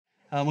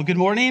Well, good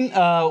morning.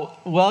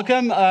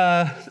 Welcome.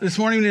 This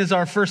morning is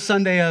our first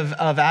Sunday of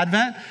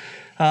Advent.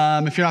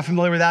 If you're not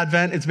familiar with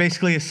Advent, it's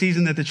basically a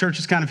season that the church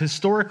has kind of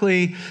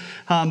historically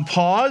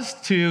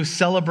paused to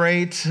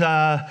celebrate.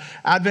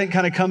 Advent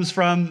kind of comes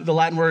from the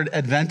Latin word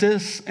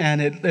adventus,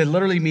 and it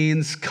literally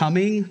means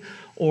coming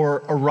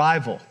or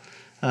arrival,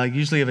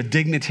 usually of a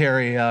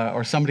dignitary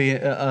or somebody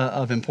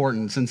of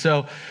importance. And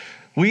so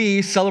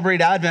we celebrate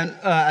Advent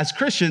as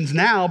Christians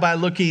now by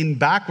looking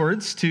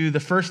backwards to the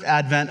first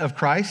advent of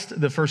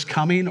Christ, the first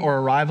coming or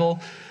arrival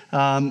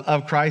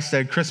of Christ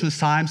at Christmas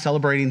time,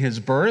 celebrating his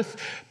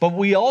birth. But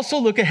we also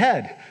look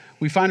ahead.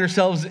 We find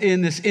ourselves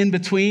in this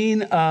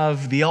in-between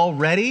of the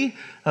already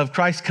of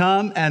Christ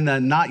come and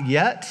the not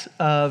yet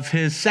of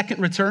his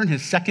second return,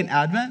 his second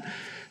advent.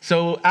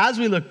 So as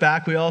we look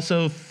back, we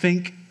also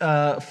think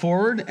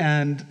forward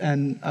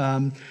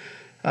and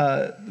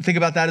think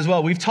about that as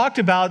well. We've talked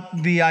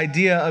about the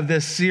idea of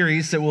this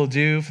series that we'll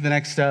do for the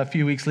next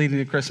few weeks leading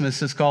to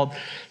Christmas. It's called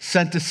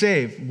Sent to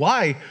Save.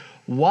 Why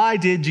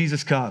did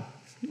Jesus come?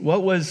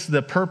 What was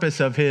the purpose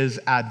of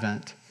his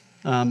advent,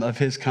 of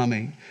his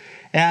coming?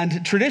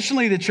 And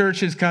traditionally, the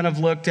church has kind of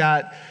looked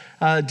at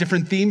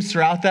different themes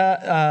throughout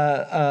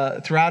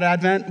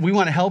Advent. We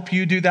want to help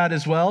you do that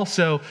as well.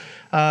 So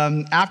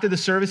after the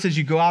service, as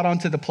you go out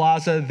onto the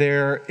plaza,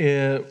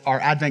 there are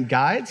Advent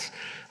guides.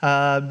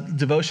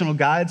 Devotional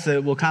guides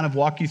that will kind of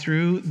walk you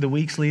through the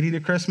weeks leading to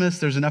Christmas.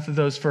 There's enough of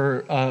those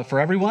for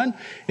everyone.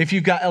 If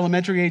you've got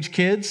elementary age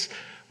kids,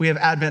 we have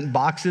Advent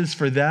boxes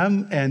for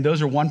them, and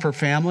those are one per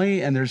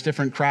family, and there's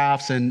different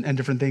crafts and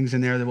different things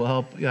in there that will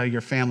help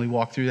your family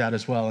walk through that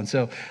as well. And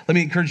so let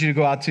me encourage you to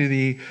go out to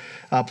the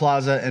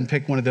plaza and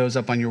pick one of those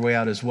up on your way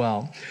out as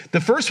well.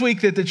 The first week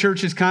that the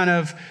church is kind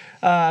of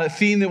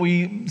theme that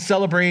we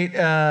celebrate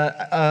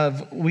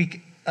of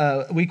week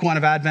one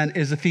of Advent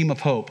is the theme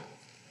of hope.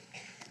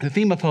 The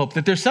theme of hope,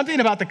 that there's something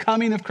about the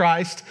coming of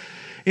Christ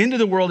into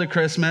the world at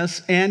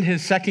Christmas and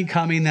his second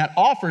coming that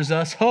offers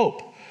us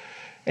hope.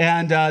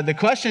 And the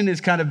question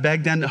is kind of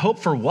begged then, hope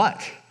for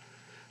what?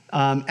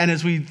 And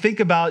as we think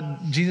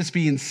about Jesus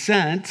being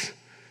sent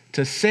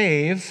to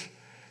save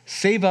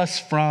us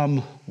from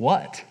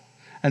what?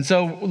 And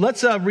so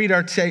let's read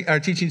our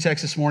teaching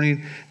text this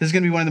morning. This is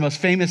going to be one of the most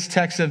famous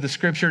texts of the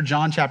scripture,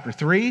 John chapter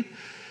 3.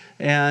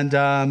 And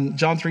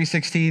John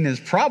 3:16 is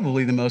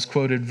probably the most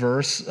quoted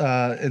verse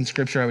in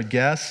Scripture, I would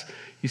guess.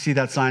 You see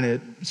that sign at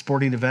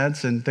sporting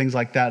events and things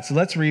like that. So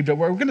let's read, but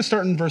we're going to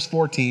start in verse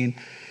 14.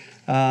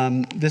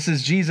 This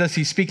is Jesus.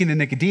 He's speaking to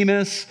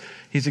Nicodemus.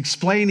 He's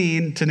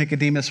explaining to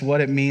Nicodemus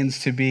what it means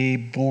to be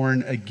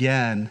born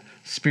again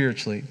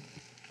spiritually.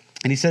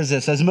 And he says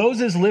this, as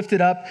Moses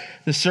lifted up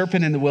the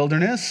serpent in the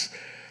wilderness,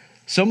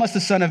 so must the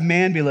Son of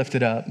Man be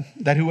lifted up,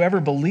 that whoever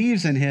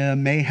believes in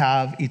him may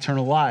have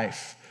eternal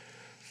life.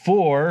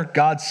 For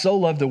God so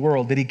loved the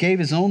world that he gave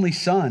his only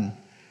Son,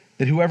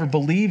 that whoever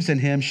believes in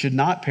him should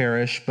not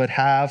perish, but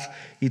have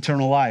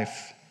eternal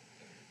life.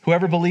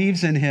 Whoever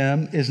believes in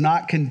him is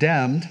not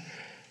condemned.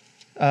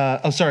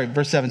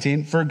 Verse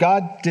 17. For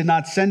God did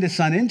not send his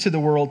Son into the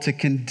world to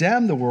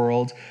condemn the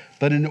world,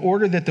 but in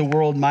order that the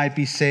world might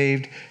be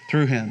saved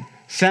through him.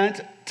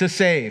 Sent to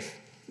save.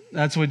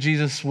 That's what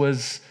Jesus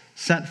was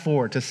sent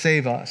for, to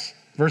save us.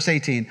 Verse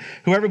 18.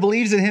 Whoever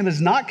believes in him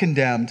is not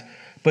condemned,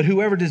 but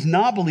whoever does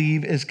not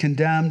believe is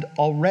condemned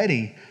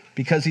already,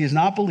 because he has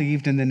not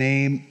believed in the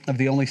name of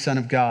the only Son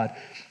of God.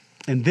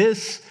 And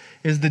this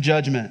is the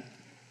judgment.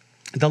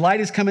 The light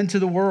has come into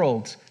the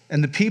world,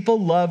 and the people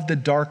loved the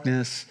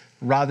darkness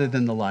rather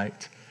than the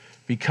light,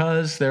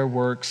 because their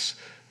works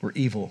were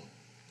evil.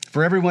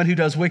 For everyone who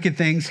does wicked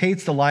things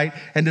hates the light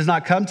and does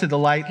not come to the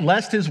light,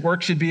 lest his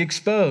work should be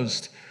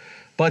exposed.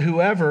 But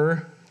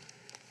whoever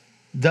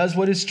does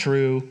what is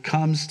true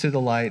comes to the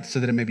light, so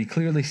that it may be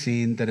clearly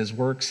seen that his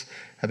works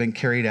have been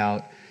carried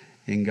out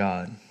in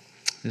God.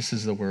 This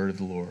is the word of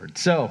the Lord.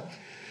 So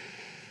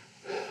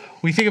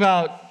we think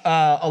about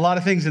a lot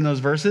of things in those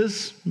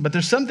verses, but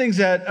there's some things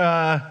that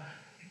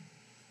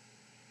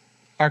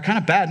are kind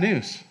of bad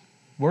news.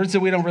 Words that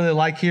we don't really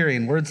like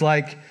hearing. Words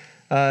like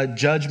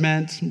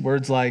judgment,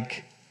 words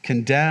like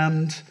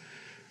condemned.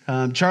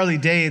 Charlie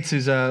Dates,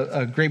 who's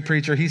a great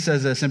preacher, he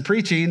says this, in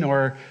preaching,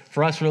 or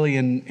for us really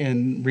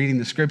in reading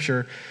the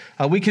scripture,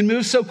 we can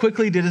move so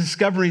quickly to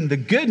discovering the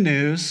good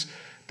news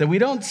that we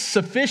don't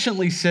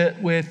sufficiently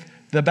sit with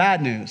the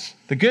bad news.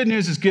 The good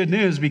news is good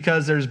news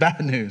because there's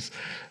bad news.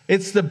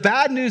 It's the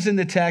bad news in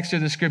the text or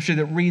the scripture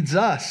that reads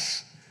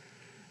us.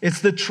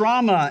 It's the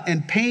trauma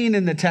and pain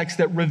in the text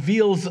that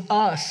reveals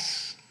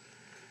us.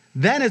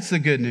 Then it's the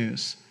good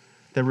news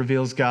that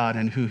reveals God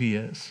and who he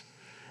is.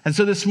 And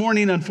so this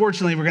morning,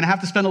 unfortunately, we're going to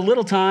have to spend a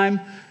little time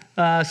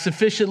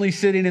sufficiently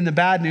sitting in the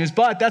bad news,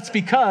 but that's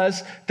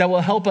because that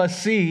will help us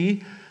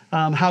see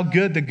how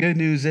good the good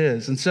news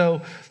is. And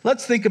so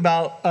let's think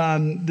about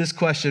this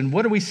question.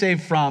 What are we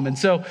saved from? And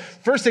so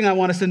first thing I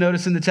want us to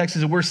notice in the text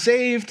is that we're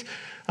saved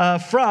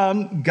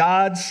from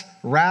God's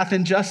wrath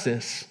and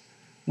justice.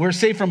 We're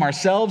saved from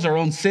ourselves, our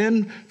own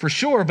sin, for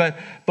sure, but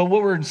what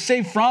we're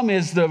saved from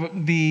is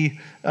the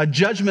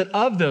judgment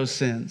of those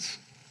sins.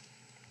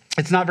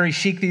 It's It's not very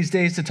chic these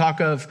days to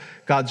talk of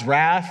God's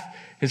wrath,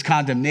 his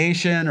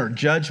condemnation, or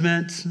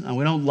judgment.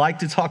 We don't like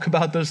to talk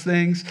about those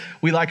things.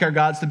 We like our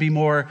gods to be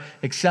more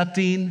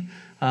accepting,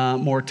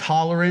 more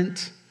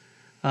tolerant.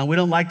 We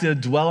don't like to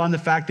dwell on the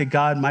fact that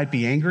God might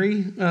be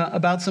angry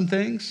about some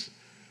things.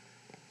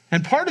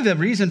 And part of the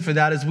reason for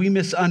that is we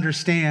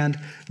misunderstand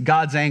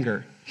God's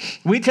anger.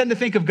 We tend to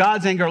think of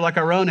God's anger like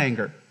our own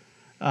anger,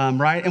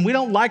 right? And we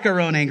don't like our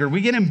own anger.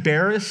 We get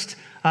embarrassed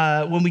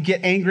when we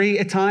get angry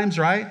at times,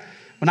 right?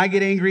 When I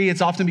get angry,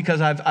 it's often because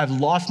I've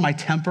lost my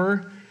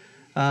temper.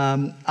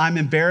 I'm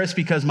embarrassed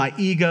because my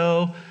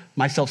ego,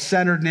 my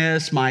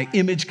self-centeredness, my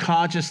image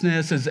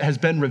consciousness has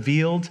been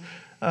revealed.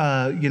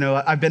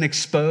 I've been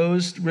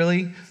exposed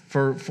really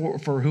for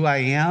who I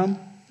am,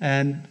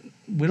 and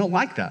we don't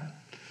like that.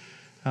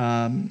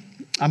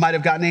 I might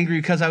have gotten angry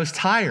because I was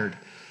tired.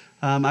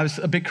 I was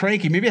a bit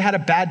cranky. Maybe I had a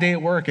bad day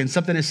at work and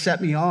something has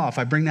set me off.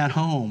 I bring that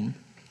home.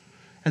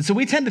 And so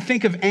we tend to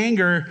think of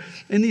anger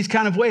in these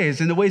kind of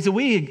ways, in the ways that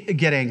we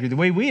get angry, the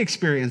way we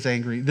experience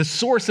angry, the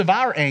source of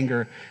our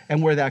anger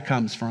and where that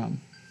comes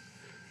from.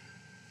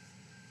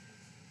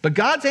 But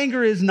God's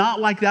anger is not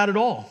like that at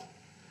all.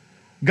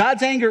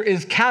 God's anger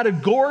is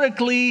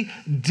categorically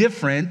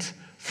different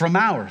from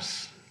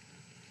ours.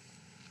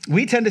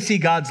 We tend to see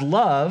God's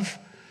love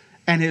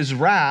and his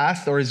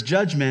wrath or his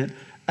judgment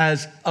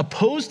as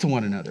opposed to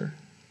one another.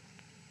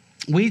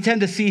 We tend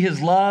to see his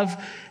love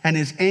and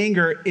his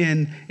anger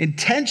in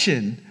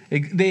tension.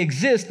 They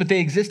exist, but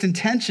they exist in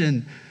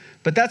tension.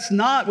 But that's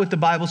not what the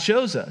Bible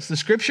shows us. The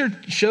scripture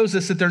shows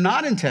us that they're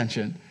not in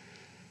tension,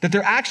 that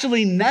they're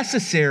actually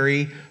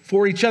necessary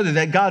for each other,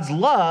 that God's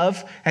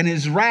love and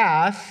his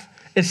wrath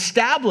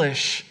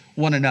establish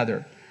one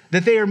another,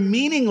 that they are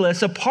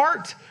meaningless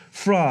apart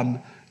from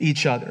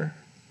each other.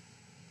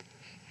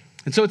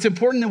 And so it's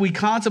important that we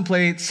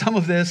contemplate some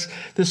of this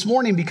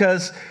morning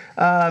because,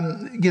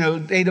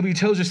 A.W.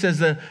 Tozer says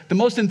the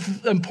most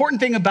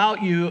important thing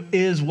about you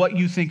is what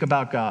you think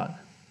about God.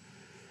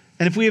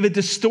 And if we have a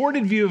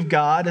distorted view of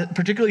God,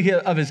 particularly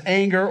of his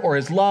anger or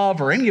his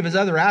love or any of his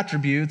other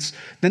attributes,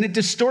 then it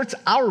distorts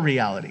our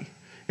reality.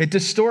 It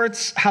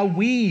distorts how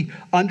we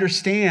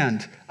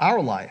understand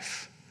our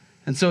life.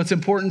 And so it's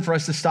important for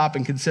us to stop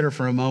and consider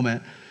for a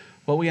moment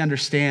what we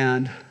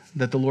understand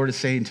that the Lord is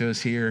saying to us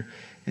here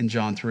in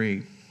John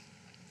 3.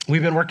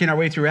 We've been working our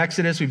way through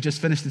Exodus. We've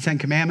just finished the 10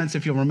 Commandments,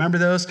 if you'll remember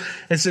those.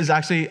 This is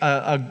actually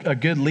a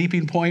good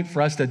leaping point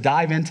for us to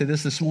dive into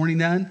this morning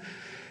then.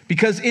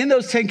 Because in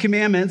those 10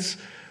 Commandments,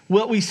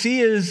 what we see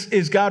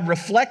is God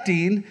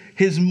reflecting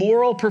his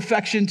moral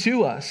perfection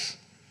to us.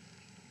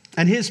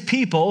 And his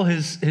people,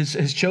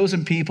 his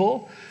chosen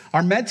people,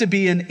 are meant to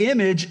be an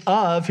image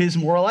of his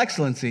moral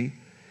excellency.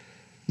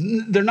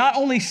 They're not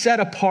only set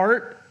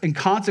apart and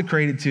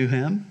consecrated to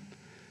him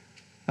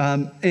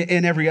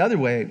in every other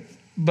way,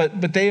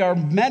 but they are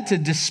meant to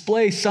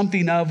display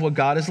something of what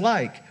God is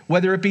like,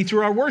 whether it be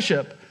through our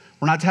worship.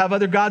 We're not to have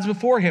other gods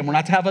before him. We're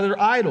not to have other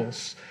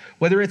idols.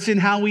 Whether it's in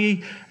how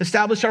we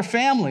establish our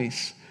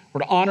families.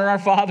 We're to honor our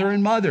father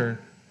and mother.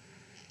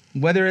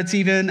 Whether it's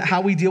even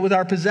how we deal with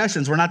our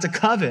possessions. We're not to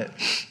covet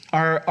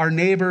our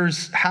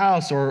neighbor's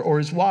house or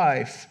his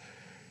wife.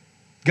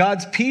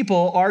 God's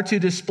people are to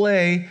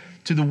display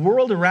to the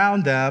world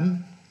around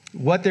them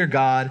what their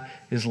God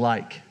is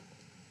like.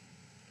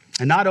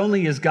 And not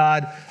only is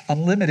God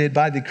unlimited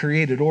by the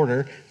created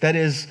order, that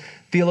is,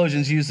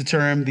 theologians use the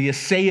term the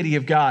aseity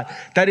of God.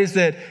 That is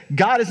that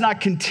God is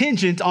not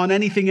contingent on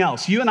anything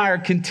else. You and I are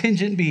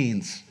contingent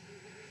beings.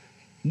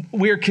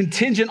 We are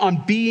contingent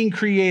on being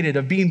created,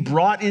 of being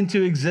brought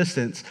into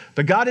existence.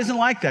 But God isn't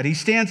like that. He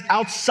stands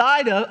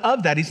outside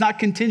of that. He's not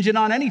contingent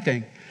on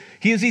anything.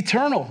 He is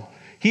eternal.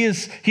 He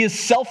is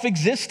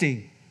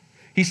self-existing.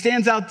 He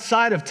stands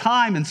outside of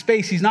time and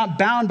space. He's not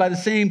bound by the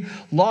same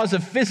laws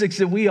of physics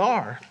that we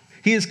are.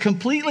 He is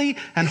completely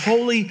and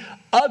wholly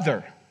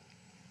other.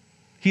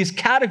 He is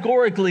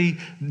categorically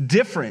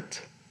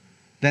different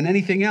than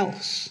anything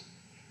else.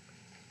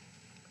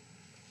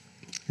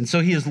 And so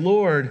he is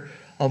Lord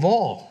of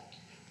all.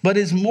 But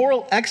his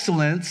moral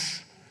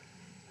excellence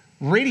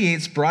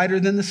radiates brighter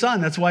than the sun.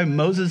 That's why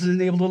Moses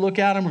isn't able to look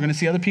at him. We're going to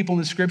see other people in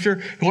the scripture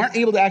who aren't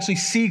able to actually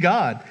see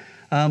God,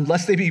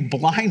 lest they be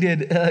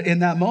blinded in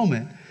that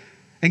moment.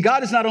 And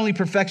God is not only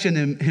perfection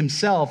in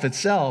himself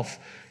itself,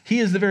 he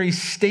is the very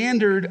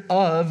standard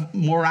of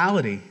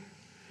morality.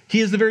 He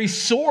is the very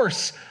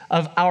source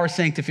of our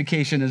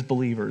sanctification as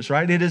believers,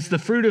 right? It is the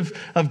fruit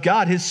of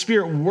God, his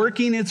spirit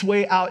working its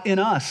way out in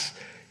us.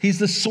 He's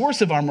the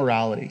source of our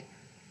morality,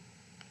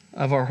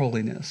 of our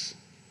holiness.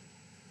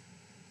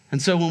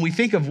 And so when we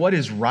think of what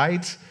is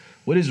right,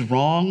 what is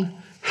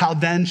wrong, how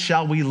then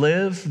shall we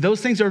live, those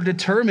things are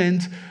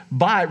determined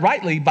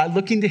rightly by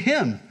looking to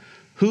him,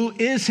 who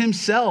is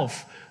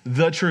himself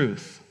the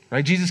truth.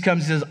 Right? Jesus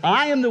comes and says,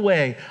 I am the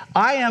way,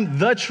 I am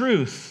the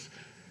truth.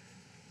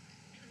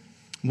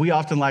 We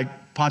often, like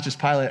Pontius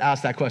Pilate,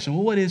 ask that question,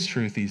 well, what is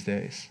truth these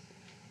days?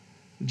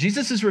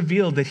 Jesus has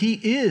revealed that he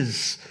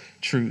is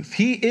truth.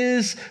 He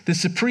is the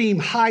supreme,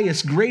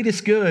 highest,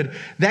 greatest good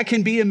that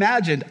can be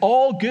imagined.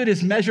 All good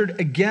is measured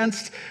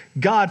against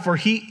God, for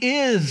he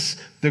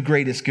is the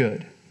greatest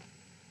good.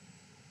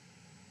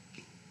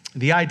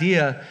 The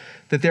idea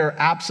that there are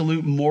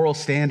absolute moral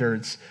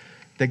standards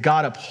that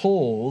God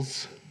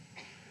upholds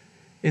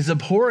is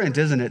abhorrent,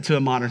 isn't it, to a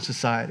modern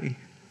society?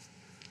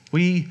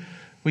 We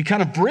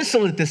kind of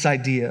bristle at this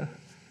idea.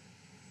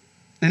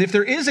 And if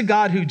there is a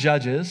God who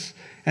judges,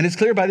 and it's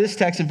clear by this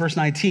text in verse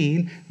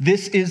 19,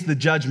 this is the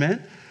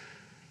judgment.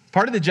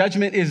 Part of the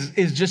judgment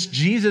is just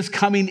Jesus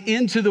coming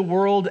into the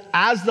world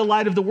as the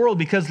light of the world,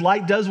 because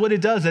light does what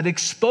it does. It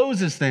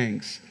exposes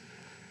things.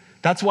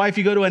 That's why if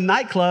you go to a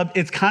nightclub,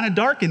 it's kind of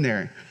dark in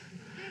there.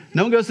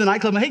 No one goes to the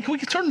nightclub and, hey, can we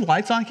turn the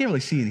lights on? I can't really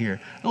see in here.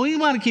 No, we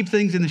want to keep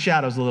things in the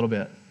shadows a little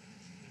bit.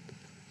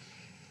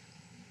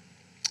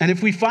 And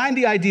if we find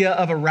the idea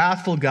of a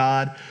wrathful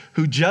God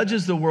who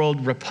judges the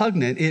world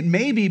repugnant, it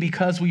may be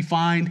because we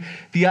find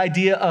the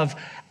idea of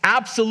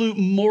absolute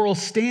moral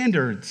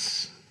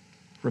standards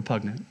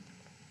repugnant.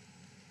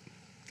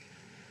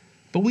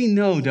 But we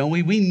know, don't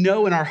we? We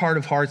know in our heart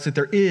of hearts that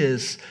there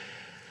is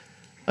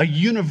a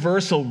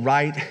universal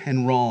right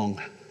and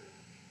wrong.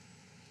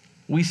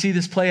 We see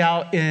this play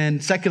out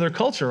in secular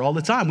culture all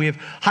the time. We have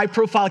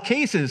high-profile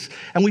cases,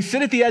 and we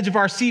sit at the edge of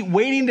our seat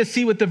waiting to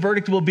see what the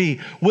verdict will be.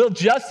 Will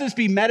justice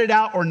be meted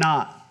out or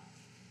not?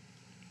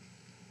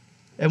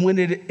 And when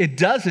it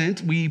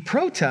doesn't, we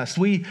protest.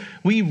 We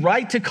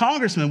write to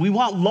congressmen. We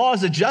want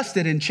laws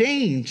adjusted and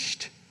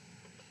changed.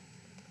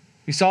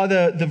 We saw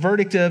the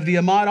verdict of the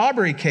Ahmaud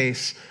Arbery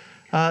case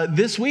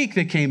this week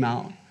that came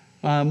out.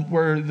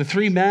 Where the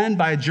three men,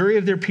 by a jury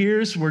of their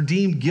peers, were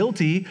deemed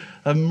guilty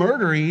of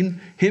murdering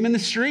him in the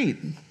street.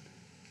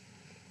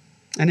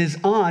 And his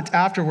aunt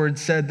afterwards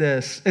said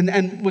this.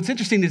 And what's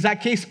interesting is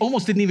that case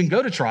almost didn't even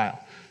go to trial.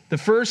 The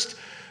first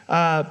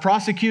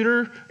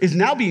prosecutor is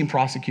now being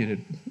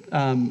prosecuted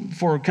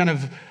for kind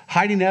of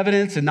hiding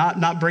evidence and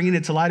not bringing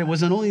it to light. It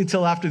wasn't only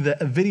until after the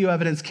video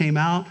evidence came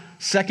out,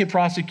 second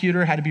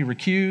prosecutor had to be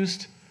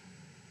recused.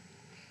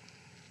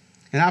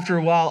 And after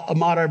a while,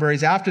 Ahmaud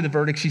Arbery's, after the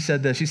verdict, she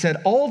said this. She said,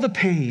 all the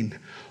pain,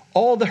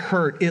 all the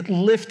hurt, it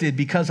lifted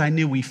because I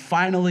knew we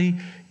finally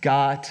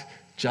got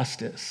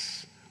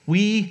justice.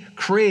 We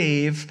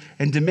crave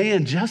and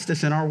demand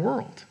justice in our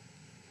world.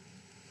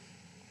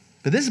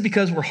 But this is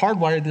because we're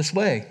hardwired this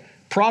way.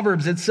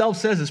 Proverbs itself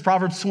says this,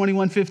 Proverbs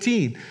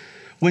 21:15.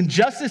 When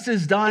justice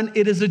is done,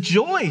 it is a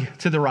joy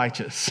to the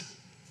righteous,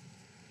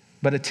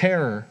 but a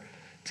terror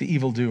to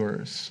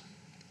evildoers.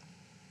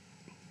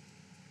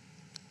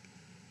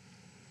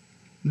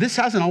 This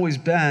hasn't always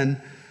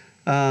been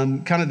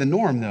kind of the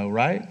norm, though,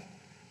 right?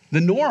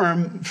 The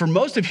norm for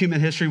most of human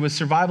history was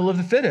survival of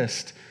the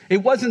fittest.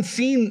 It wasn't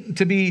seen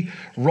to be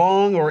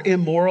wrong or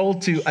immoral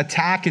to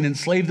attack and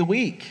enslave the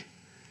weak.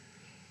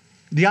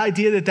 The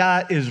idea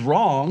that is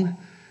wrong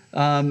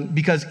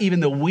because even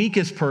the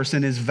weakest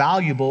person is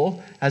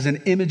valuable as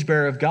an image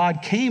bearer of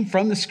God came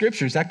from the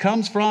scriptures. That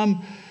comes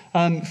from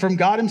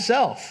God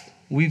himself.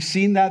 We've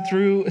seen that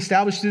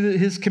established through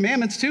his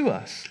commandments to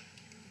us.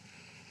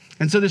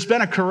 And so there's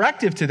been a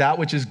corrective to that,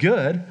 which is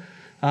good.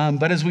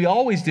 But as we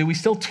always do, we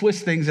still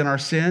twist things in our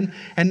sin.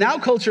 And now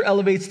culture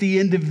elevates the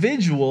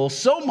individual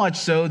so much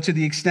so to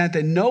the extent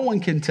that no one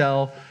can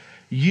tell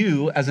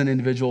you as an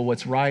individual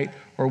what's right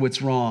or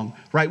what's wrong,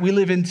 right? We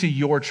live into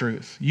your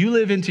truth. You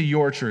live into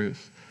your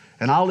truth,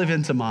 and I'll live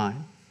into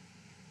mine.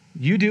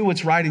 You do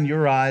what's right in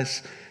your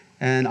eyes,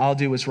 and I'll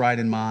do what's right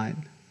in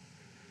mine.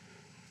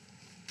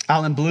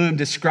 Alan Bloom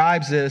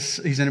describes this.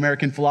 He's an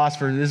American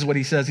philosopher. This is what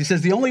he says. He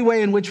says, the only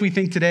way in which we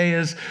think today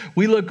is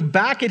we look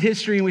back at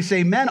history and we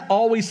say, men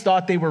always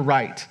thought they were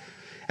right.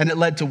 And it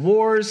led to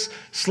wars,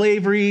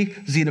 slavery,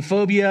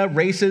 xenophobia,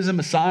 racism,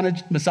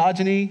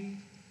 misogyny.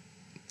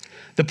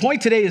 The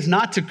point today is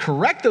not to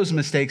correct those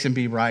mistakes and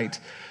be right,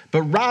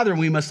 but rather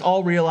we must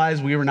all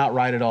realize we were not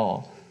right at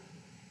all.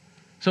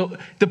 So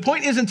the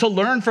point isn't to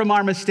learn from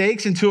our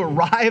mistakes and to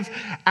arrive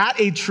at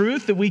a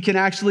truth that we can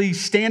actually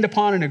stand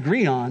upon and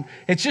agree on.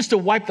 It's just to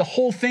wipe the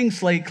whole thing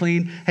slate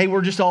clean. Hey,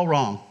 we're just all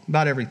wrong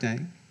about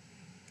everything.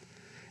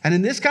 And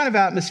in this kind of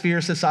atmosphere,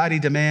 society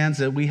demands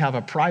that we have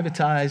a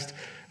privatized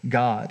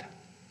God.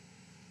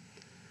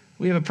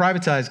 We have a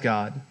privatized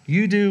God.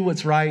 You do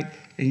what's right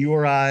in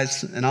your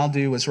eyes, and I'll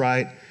do what's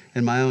right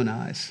in my own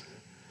eyes.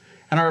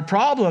 And our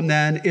problem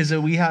then is that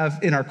we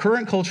have, in our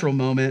current cultural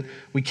moment,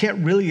 we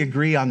can't really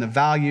agree on the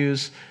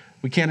values.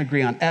 We can't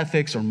agree on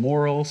ethics or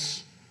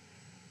morals.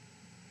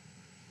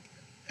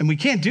 And we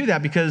can't do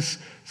that because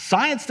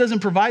science doesn't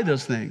provide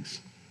those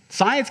things.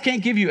 Science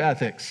can't give you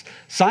ethics.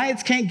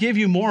 Science can't give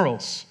you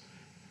morals.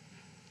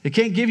 It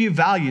can't give you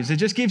values. It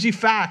just gives you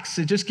facts.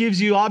 It just gives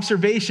you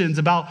observations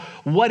about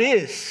what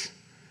is.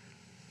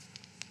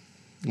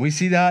 We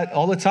see that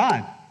all the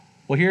time.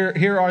 Well,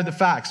 here are the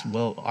facts.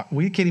 Well,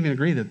 we can't even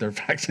agree that they're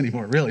facts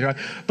anymore, really, right?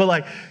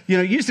 But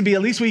it used to be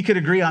at least we could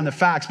agree on the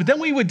facts, but then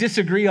we would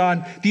disagree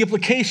on the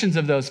implications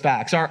of those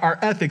facts, our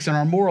ethics and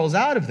our morals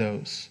out of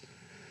those.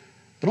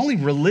 But only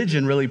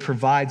religion really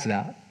provides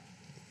that.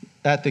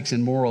 ethics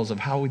and morals of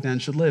how we then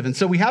should live. And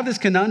so we have this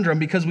conundrum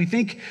because we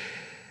think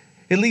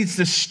it leads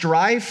to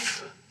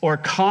strife or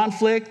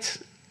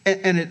conflict,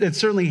 and it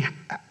certainly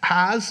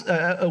has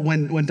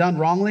when done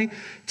wrongly,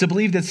 to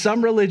believe that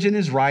some religion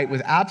is right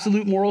with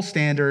absolute moral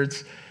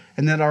standards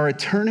and that our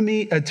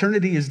eternity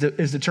is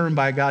determined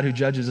by a God who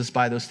judges us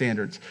by those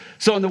standards.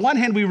 So on the one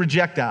hand, we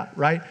reject that,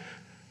 right?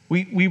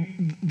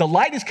 The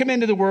light has come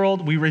into the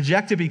world. We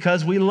reject it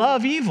because we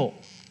love evil.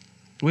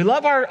 We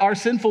love our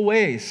sinful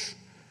ways.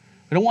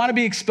 We don't want to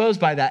be exposed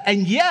by that.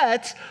 And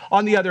yet,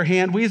 on the other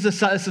hand, we as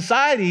a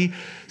society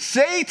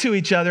say to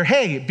each other,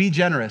 hey, be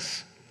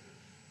generous.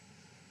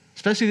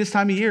 Especially this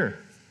time of year.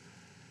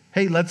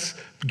 Hey, let's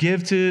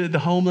give to the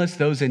homeless,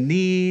 those in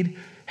need.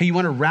 Hey, you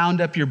want to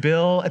round up your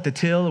bill at the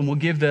till and we'll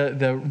give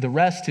the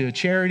rest to a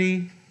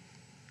charity,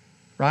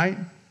 right?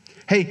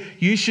 Hey,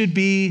 you should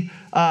be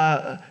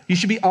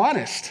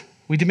honest.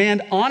 We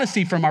demand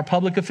honesty from our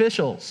public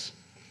officials.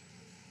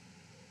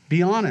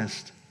 Be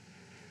honest.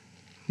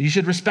 You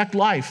should respect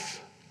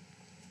life.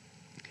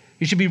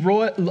 You should be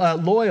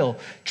loyal,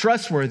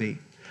 trustworthy.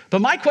 But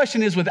my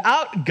question is,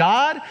 without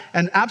God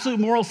and absolute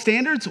moral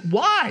standards,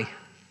 why?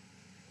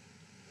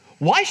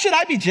 Why should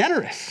I be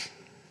generous?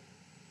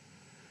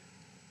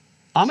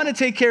 I'm going to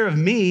take care of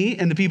me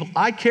and the people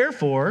I care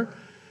for,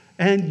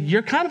 and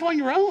you're kind of on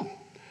your own.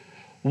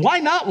 Why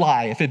not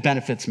lie if it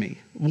benefits me?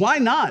 Why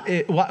not?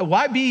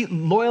 Why be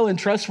loyal and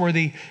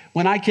trustworthy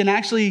when I can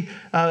actually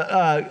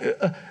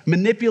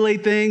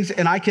manipulate things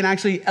and I can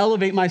actually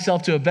elevate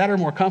myself to a better,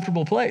 more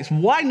comfortable place?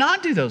 Why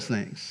not do those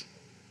things?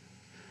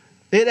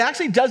 It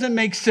actually doesn't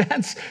make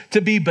sense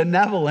to be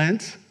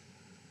benevolent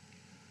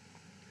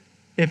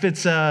if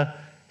it's a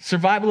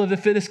survival of the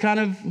fittest kind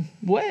of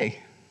way.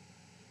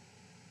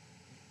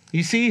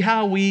 You see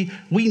how we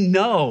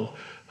know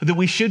that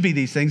we should be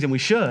these things, and we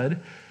should,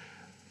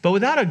 but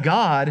without a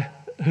God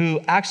who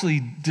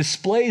actually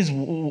displays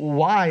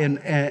why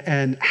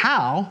and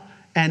how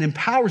and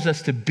empowers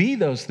us to be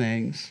those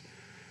things,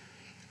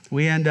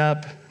 we end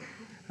up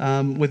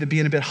with it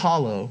being a bit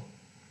hollow.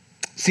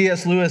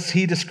 C.S. Lewis,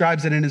 he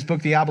describes it in his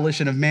book, The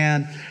Abolition of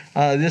Man,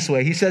 this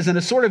way. He says, in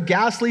a sort of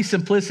ghastly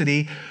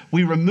simplicity,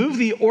 we remove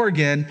the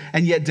organ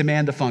and yet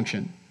demand the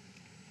function.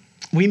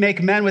 We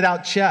make men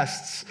without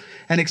chests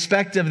and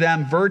expect of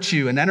them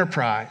virtue and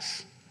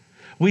enterprise.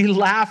 We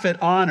laugh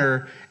at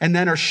honor and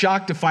then are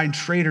shocked to find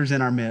traitors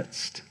in our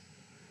midst.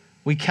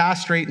 We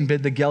castrate and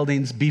bid the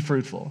geldings be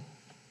fruitful.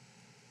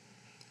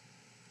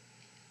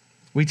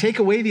 We take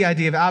away the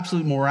idea of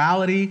absolute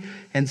morality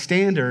and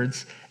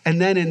standards and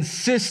then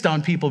insist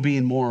on people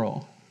being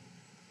moral.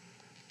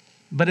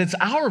 But it's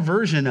our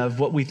version of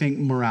what we think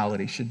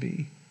morality should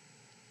be.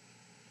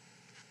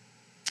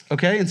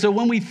 Okay, and so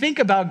when we think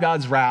about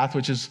God's wrath,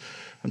 which is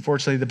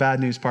unfortunately the bad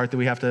news part that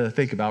we have to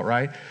think about,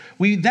 right?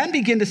 We then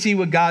begin to see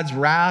what God's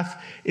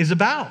wrath is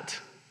about.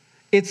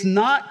 It's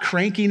not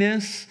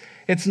crankiness.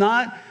 It's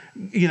not,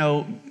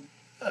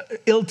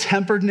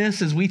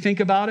 ill-temperedness as we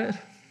think about it.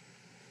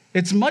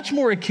 It's much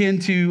more akin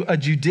to a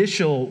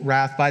judicial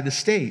wrath by the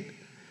state,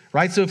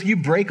 right? So if you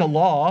break a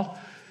law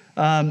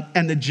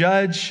and the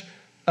judge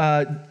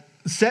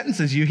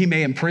sentences you, he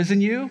may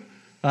imprison you.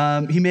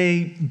 He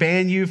may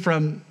ban you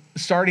from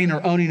starting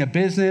or owning a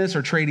business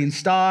or trading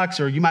stocks,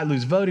 or you might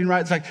lose voting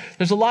rights. Like,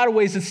 there's a lot of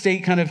ways the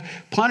state kind of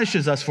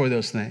punishes us for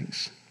those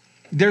things.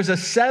 There's a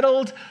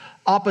settled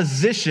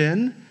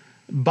opposition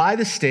by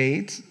the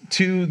state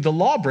to the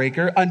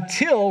lawbreaker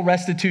until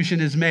restitution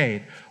is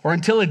made or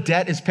until a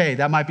debt is paid.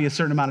 That might be a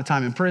certain amount of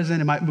time in prison.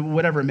 It might,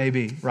 whatever it may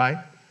be, right?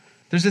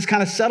 There's this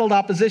kind of settled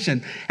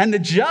opposition. And the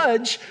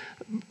judge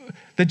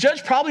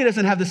probably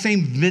doesn't have the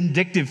same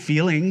vindictive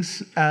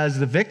feelings as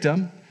the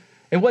victim.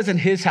 It wasn't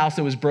his house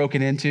that was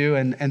broken into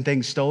and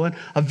things stolen.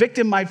 A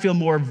victim might feel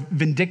more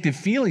vindictive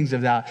feelings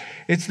of that.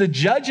 It's the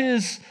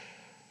judge's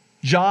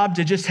job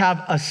to just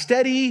have a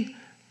steady,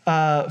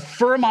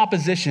 firm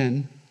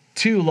opposition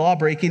to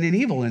law-breaking and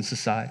evil in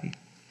society.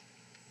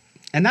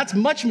 And that's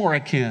much more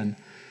akin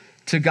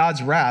to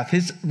God's wrath.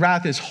 His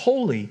wrath is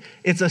holy.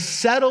 It's a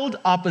settled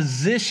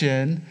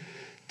opposition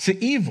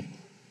to evil.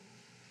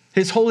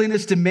 His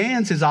holiness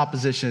demands his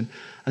opposition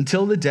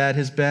until the debt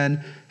has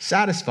been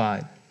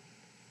satisfied.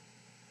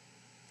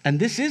 And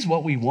this is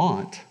what we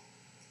want,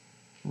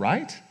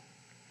 right?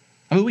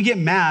 I mean, we get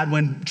mad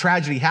when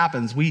tragedy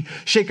happens. We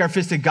shake our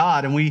fist at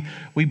God and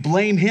we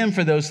blame him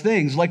for those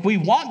things. Like, we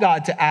want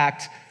God to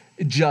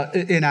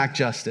enact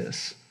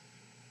justice.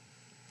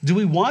 Do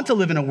we want to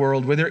live in a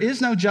world where there is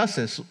no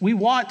justice? We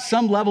want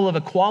some level of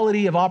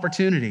equality of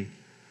opportunity.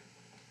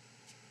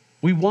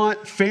 We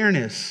want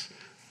fairness.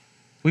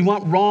 We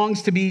want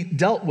wrongs to be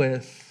dealt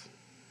with.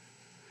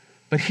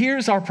 But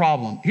here's our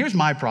problem. Here's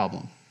my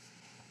problem.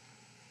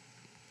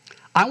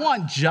 I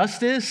want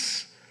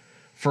justice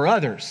for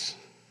others,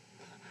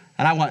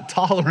 and I want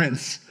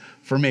tolerance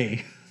for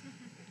me.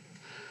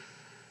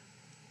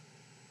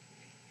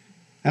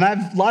 And I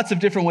have lots of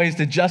different ways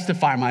to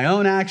justify my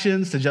own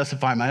actions, to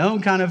justify my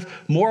own kind of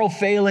moral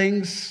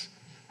failings.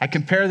 I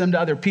compare them to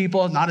other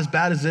people, not as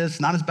bad as this,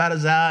 not as bad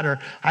as that, or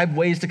I have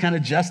ways to kind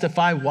of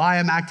justify why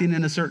I'm acting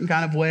in a certain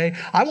kind of way.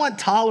 I want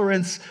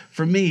tolerance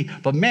for me,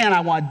 but man, I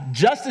want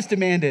justice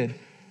demanded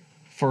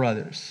for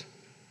others.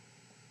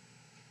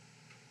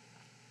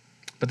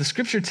 But the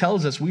scripture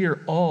tells us we are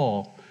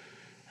all,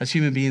 as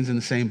human beings, in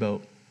the same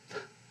boat.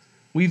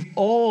 We've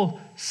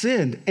all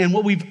sinned, and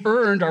what we've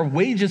earned, our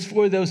wages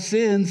for those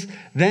sins,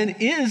 then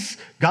is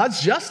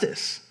God's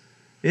justice.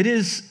 It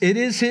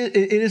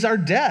is our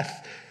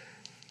death.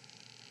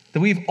 That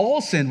we've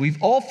all sinned.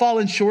 We've all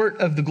fallen short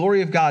of the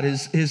glory of God,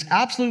 his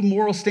absolute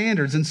moral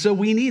standards. And so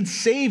we need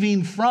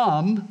saving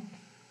from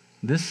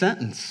this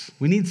sentence.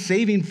 We need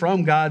saving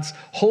from God's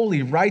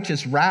holy,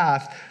 righteous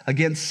wrath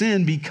against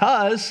sin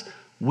because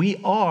we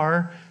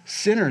are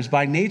sinners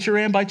by nature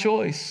and by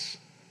choice.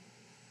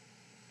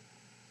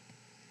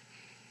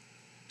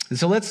 And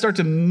so let's start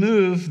to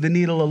move the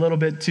needle a little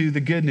bit to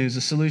the good news,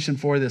 the solution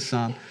for this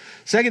psalm.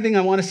 Second thing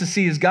I want us to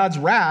see is God's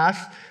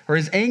wrath or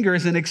his anger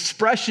is an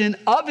expression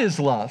of his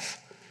love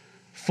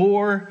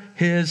for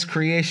his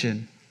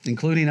creation,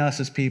 including us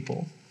as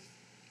people.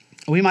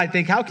 We might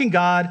think, how can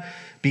God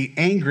be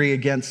angry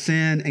against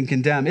sin and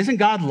condemn? Isn't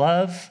God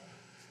love?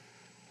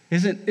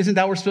 Isn't that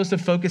where we're supposed to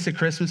focus at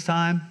Christmas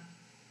time?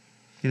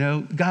 You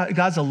know,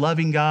 God's a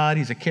loving God.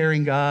 He's a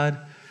caring God,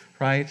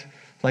 right?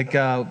 Like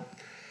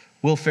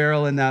Will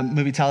Ferrell in that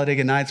movie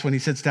Talladega Nights when he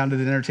sits down to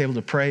the dinner table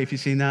to pray, if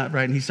you've seen that,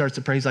 right? And he starts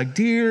to pray. He's like,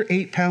 dear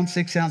 8-pound,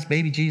 6-ounce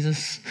baby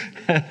Jesus.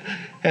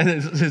 And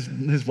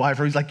his wife,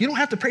 he's like, you don't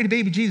have to pray to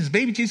baby Jesus.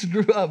 Baby Jesus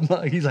grew up.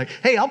 He's like,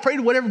 hey, I'll pray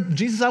to whatever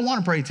Jesus I want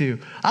to pray to.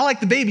 I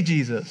like the baby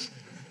Jesus.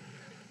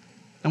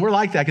 And we're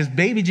like that because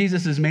baby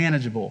Jesus is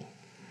manageable.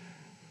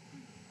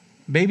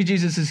 Baby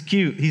Jesus is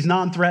cute. He's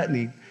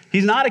non-threatening.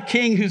 He's not a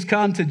king who's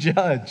come to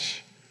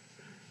judge.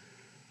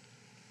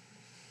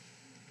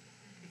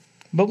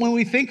 But when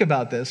we think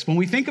about this, when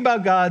we think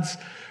about God's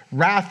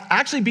wrath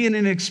actually being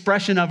an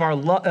expression of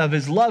of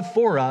his love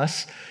for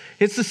us,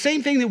 it's the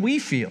same thing that we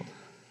feel.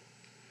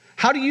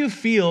 How do you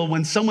feel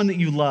when someone that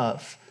you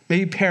love,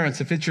 maybe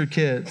parents if it's your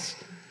kids,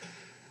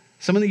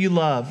 someone that you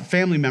love,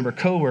 family member,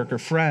 coworker,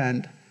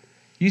 friend,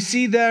 you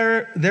see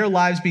their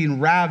lives being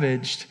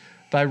ravaged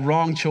by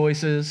wrong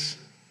choices,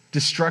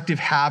 destructive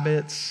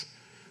habits,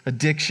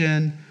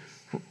 addiction,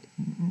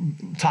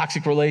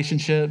 toxic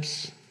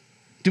relationships?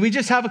 Do we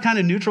just have a kind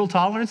of neutral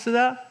tolerance to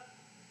that?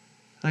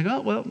 Like, oh,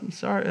 well,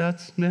 sorry,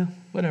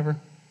 whatever.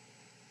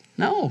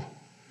 No,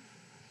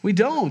 we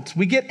don't.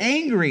 We get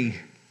angry.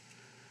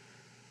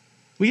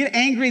 We get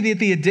angry that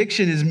the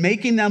addiction is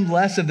making them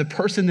less of the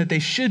person that they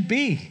should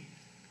be.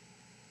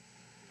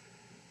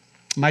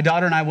 My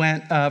daughter and I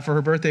went, for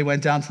her birthday,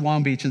 went down to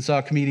Long Beach and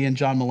saw comedian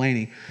John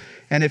Mulaney.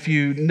 And if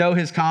you know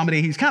his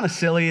comedy, he's kind of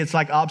silly. It's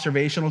like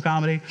observational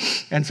comedy.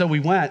 And so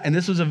we went, and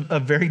this was a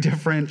very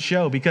different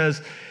show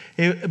because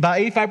about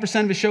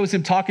 85% of his show was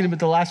him talking about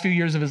the last few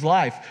years of his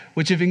life,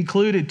 which have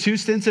included 2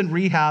 stints in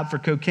rehab for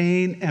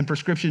cocaine and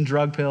prescription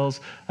drug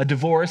pills, a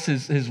divorce,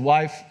 his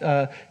wife,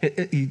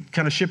 he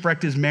kind of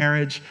shipwrecked his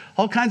marriage,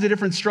 all kinds of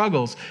different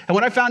struggles. And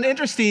what I found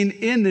interesting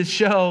in this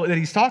show that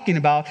he's talking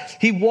about,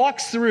 he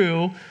walks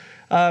through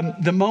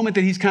the moment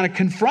that he's kind of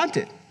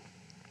confronted.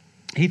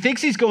 He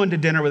thinks he's going to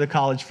dinner with a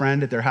college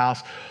friend at their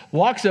house,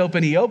 walks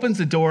open, he opens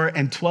the door,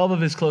 and 12 of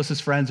his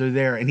closest friends are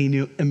there, and he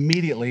knew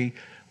immediately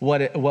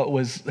what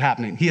was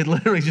happening. He had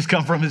literally just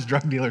come from his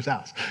drug dealer's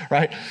house,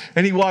 right?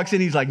 And he walks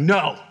in, he's like,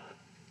 no.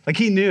 Like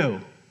he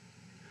knew.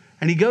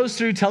 And he goes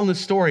through telling the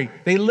story.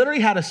 They literally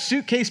had a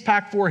suitcase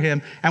packed for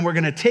him, and we're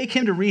going to take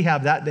him to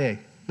rehab that day,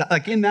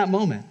 like in that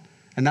moment.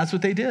 And that's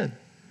what they did.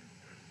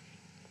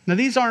 Now,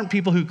 these aren't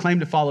people who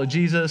claim to follow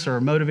Jesus or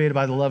are motivated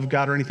by the love of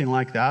God or anything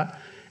like that.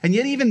 And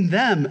yet even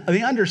them,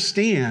 they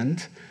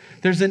understand.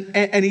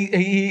 And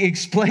he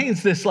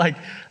explains this like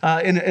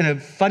in a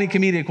funny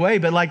comedic way,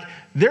 but like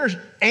they're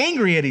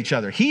angry at each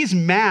other. He's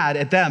mad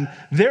at them.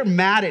 They're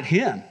mad at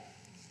him.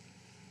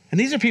 And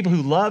these are people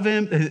who love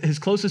him, his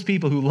closest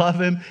people who love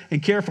him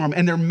and care for him.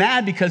 And they're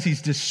mad because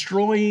he's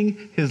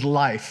destroying his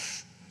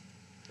life.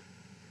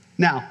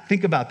 Now,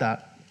 think about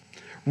that.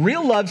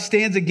 Real love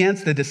stands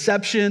against the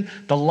deception,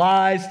 the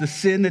lies, the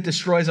sin that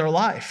destroys our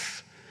life.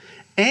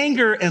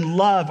 Anger and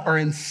love are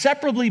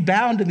inseparably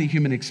bound in the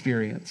human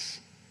experience.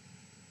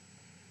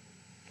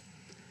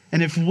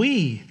 And if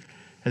we,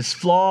 as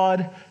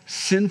flawed,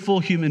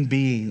 sinful human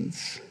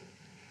beings,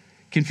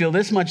 can feel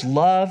this much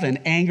love and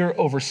anger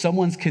over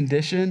someone's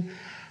condition,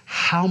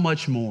 how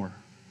much more?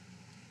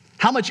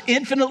 How much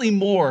infinitely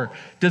more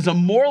does a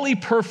morally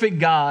perfect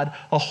God,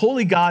 a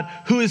holy God,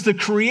 who is the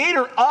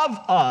creator of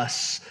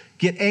us,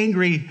 get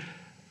angry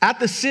at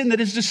the sin that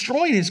is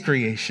destroying his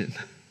creation?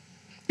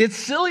 It's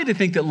silly to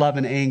think that love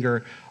and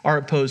anger are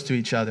opposed to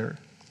each other.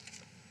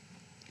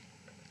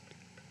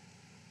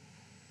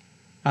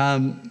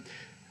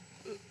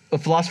 A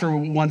philosopher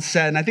once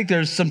said, and I think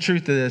there's some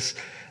truth to this,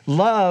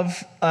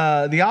 love,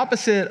 the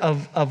opposite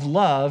of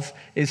love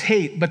is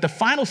hate, but the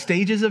final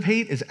stages of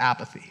hate is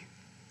apathy.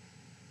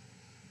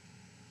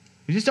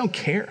 You just don't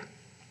care.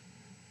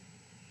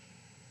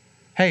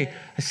 Hey,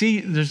 I see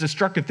there's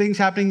destructive things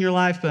happening in your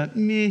life, but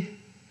I'm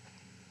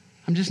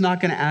just not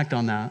going to act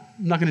on that.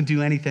 I'm not going to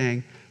do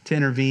anything to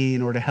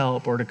intervene or to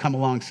help or to come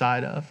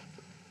alongside of.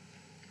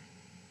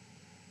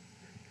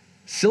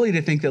 Silly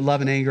to think that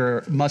love and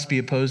anger must be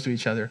opposed to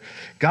each other.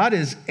 God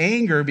is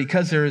anger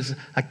because there is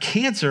a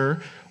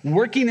cancer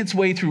working its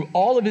way through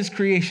all of his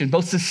creation,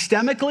 both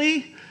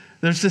systemically,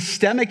 there's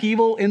systemic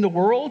evil in the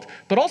world,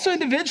 but also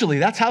individually.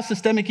 That's how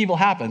systemic evil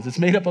happens. It's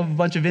made up of a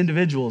bunch of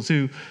individuals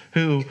who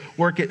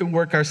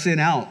work our sin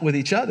out with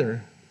each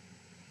other.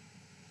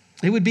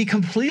 It would be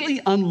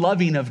completely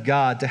unloving of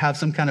God to have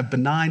some kind of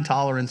benign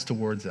tolerance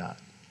towards that.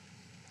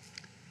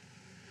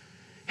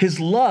 His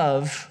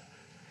love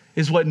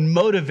is what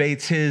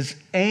motivates his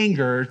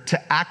anger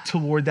to act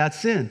toward that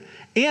sin.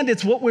 And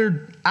it's what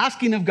we're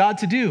asking of God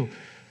to do.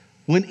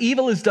 When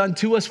evil is done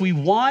to us, we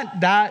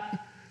want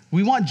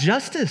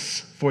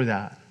justice for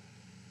that.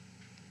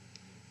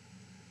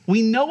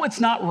 We know it's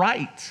not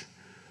right.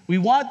 We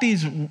want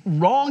these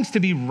wrongs to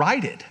be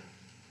righted.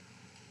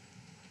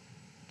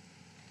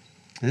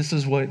 This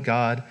is what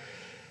God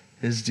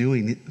is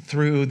doing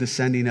through the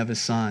sending of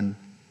his Son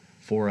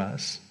for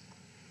us.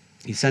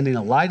 He's sending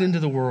a light into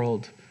the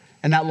world,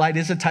 and that light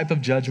is a type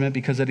of judgment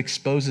because it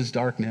exposes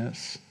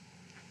darkness.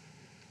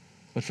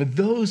 But for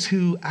those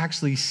who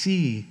actually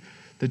see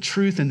the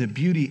truth and the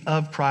beauty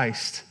of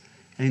Christ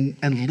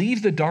and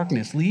leave the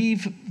darkness,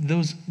 leave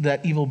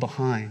that evil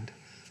behind.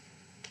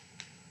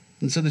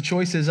 And so the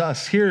choice is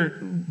us.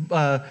 Here,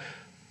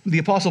 the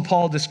Apostle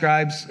Paul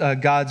describes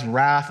God's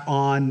wrath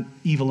on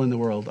evil in the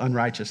world,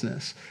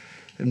 unrighteousness.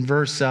 In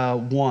Romans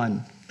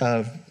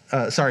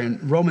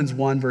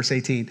 1, verse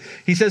 18.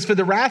 He says, "For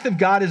the wrath of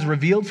God is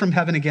revealed from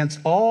heaven against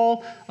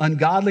all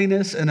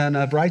ungodliness and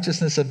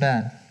unrighteousness of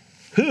men,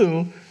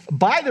 who,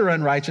 by their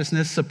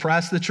unrighteousness,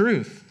 suppress the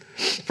truth.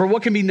 For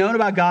what can be known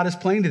about God is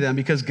plain to them,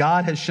 because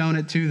God has shown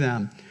it to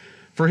them.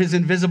 For his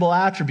invisible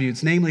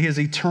attributes, namely his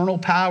eternal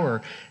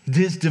power,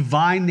 his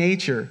divine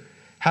nature,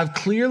 have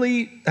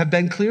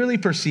been clearly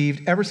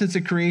perceived ever since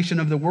the creation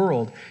of the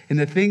world in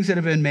the things that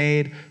have been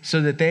made,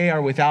 so that they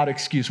are without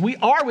excuse." We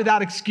are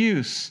without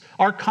excuse.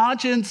 Our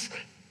conscience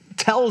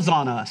tells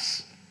on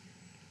us.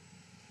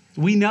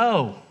 We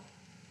know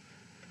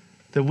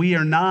that we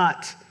are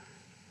not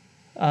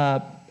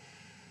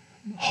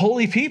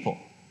holy people.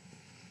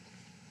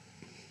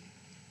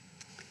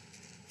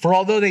 "For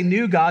although they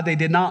knew God, they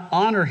did not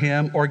honor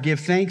him or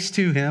give thanks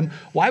to him."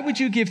 Why would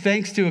you give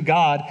thanks to a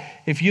God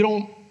if you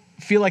don't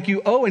feel like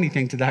you owe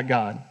anything to that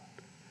God?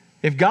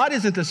 If God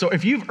isn't the source,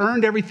 if you've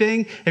earned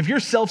everything, if you're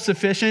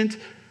self-sufficient,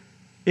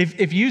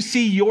 if you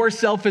see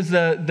yourself as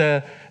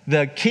the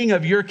king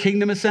of your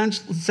kingdom,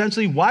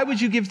 essentially, why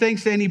would you give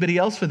thanks to anybody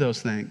else for those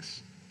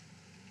things?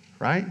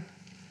 Right?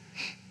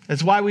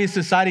 That's why we as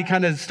society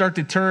kind of start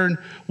to turn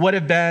what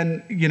have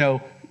been,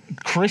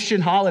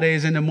 Christian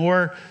holidays into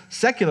more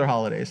secular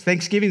holidays.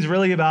 Thanksgiving's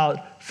really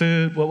about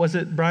food. What was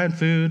it, Brian?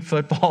 Food,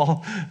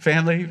 football,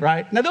 family,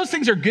 right? Now, those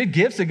things are good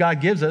gifts that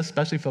God gives us,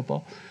 especially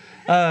football.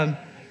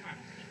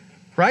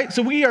 Right?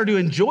 So we are to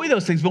enjoy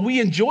those things, but we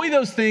enjoy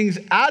those things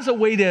as a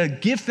way to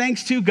give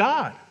thanks to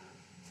God,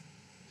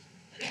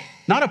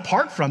 not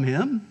apart from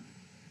him.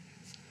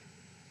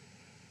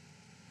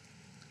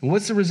 And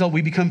what's the result?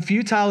 We become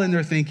futile in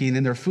their thinking,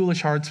 and their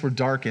foolish hearts were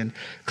darkened.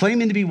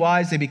 Claiming to be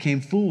wise, they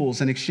became fools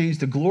and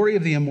exchanged the glory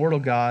of the immortal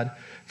God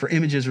for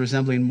images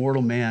resembling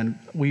mortal man.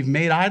 We've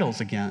made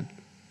idols again.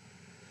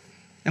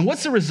 And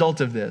what's the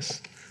result of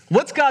this?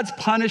 What's God's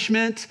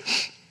punishment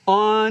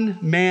on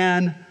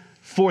man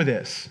for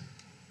this?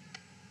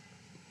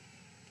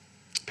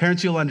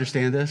 Parents, you'll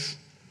understand this.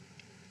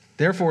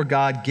 Therefore,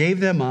 God gave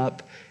them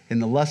up in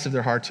the lust of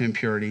their heart to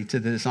impurity, to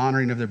the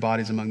dishonoring of their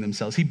bodies among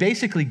themselves. He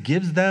basically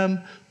gives them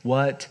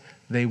what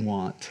they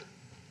want.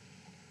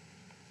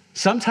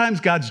 Sometimes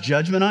God's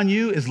judgment on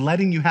you is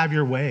letting you have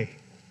your way.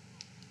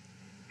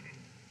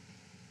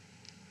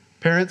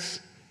 Parents,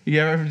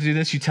 you ever do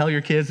this? You tell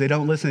your kids, they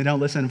don't listen,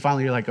 and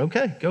finally you're like,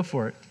 okay, go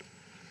for it.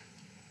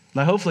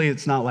 Now, hopefully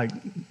it's not like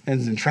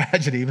ends in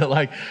tragedy, but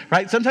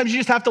right? Sometimes you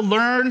just have to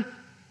learn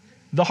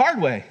the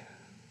hard way.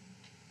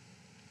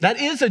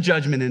 That is a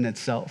judgment in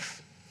itself.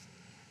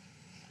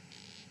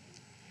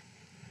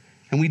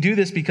 And we do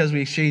this because we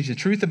exchange the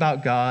truth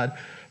about God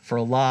for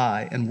a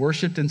lie and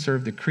worshiped and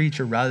served the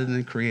creature rather than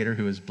the creator,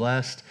 who is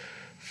blessed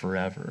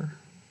forever.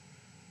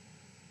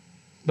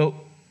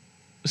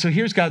 So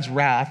here's God's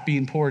wrath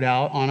being poured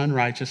out on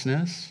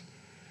unrighteousness.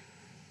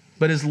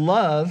 But his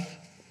love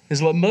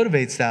is what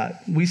motivates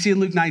that. We see in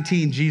Luke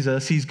 19,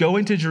 Jesus, he's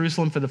going to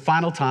Jerusalem for the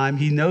final time.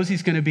 He knows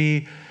he's going to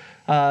be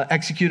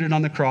executed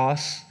on the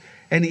cross.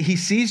 And he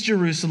sees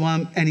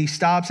Jerusalem and he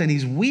stops and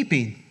he's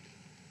weeping.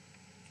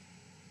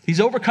 He's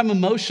overcome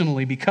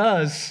emotionally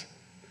because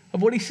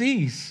of what he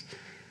sees.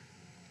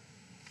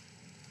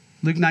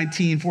 Luke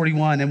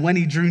 19:41, "And when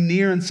he drew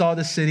near and saw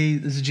the city,"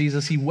 this is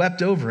Jesus, "he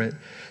wept over it,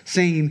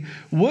 saying,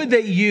 'Would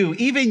that you,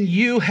 even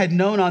you, had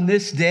known on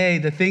this day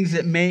the things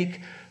that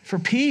make for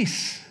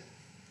peace.'"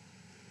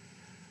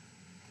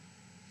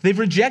 They've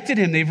rejected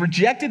him. They've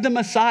rejected the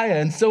Messiah.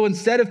 And so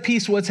instead of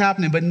peace, what's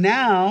happening? But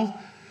now,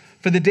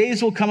 for the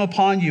days will come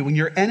upon you when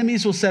your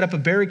enemies will set up a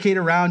barricade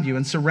around you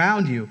and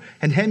surround you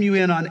and hem you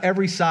in on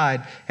every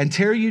side and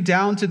tear you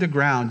down to the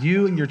ground,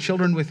 you and your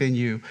children within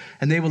you.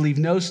 And they will leave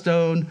no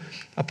stone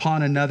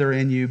upon another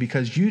in you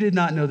because you did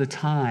not know the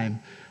time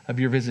of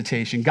your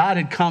visitation. God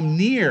had come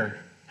near,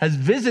 has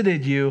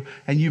visited you,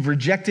 and you've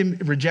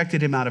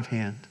rejected him out of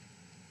hand.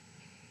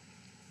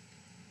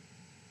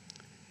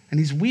 And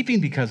he's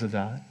weeping because of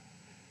that.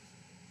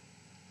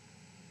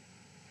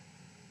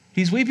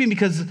 He's weeping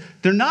because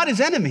they're not his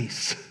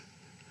enemies.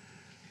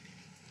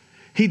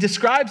 He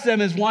describes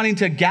them as wanting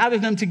to gather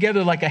them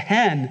together like a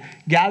hen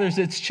gathers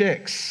its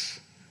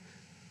chicks.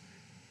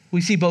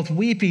 We see both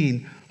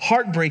weeping,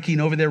 heartbreaking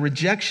over their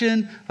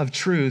rejection of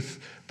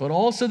truth, but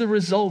also the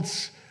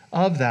results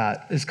of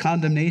that is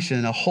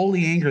condemnation, a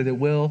holy anger that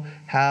will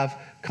have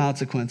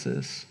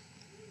consequences.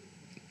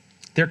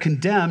 They're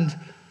condemned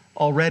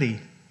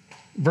already.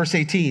 Verse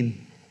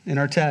 18 in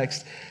our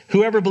text,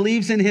 whoever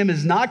believes in him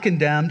is not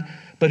condemned,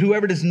 but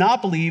whoever does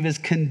not believe is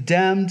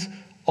condemned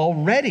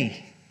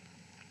already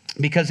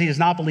because he has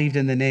not believed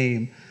in the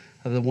name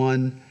of the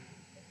one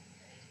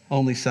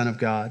only Son of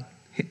God.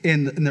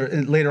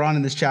 Later on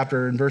in this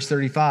chapter, in verse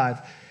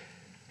 35,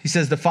 he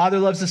says, the Father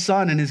loves the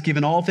Son and has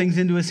given all things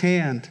into his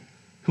hand.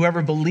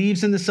 Whoever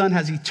believes in the Son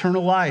has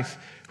eternal life.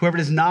 Whoever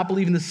does not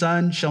believe in the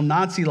Son shall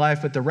not see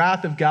life, but the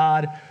wrath of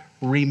God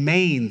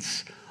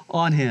remains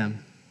on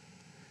him.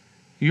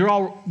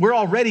 We're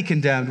already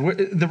condemned.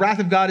 The wrath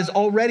of God is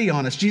already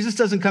on us. Jesus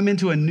doesn't come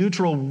into a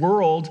neutral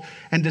world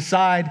and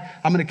decide,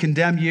 I'm going to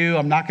condemn you,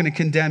 I'm not going to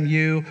condemn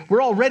you.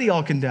 We're already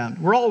all condemned.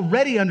 We're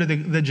already under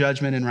the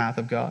judgment and wrath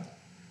of God.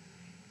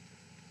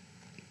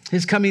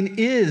 His coming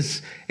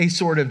is a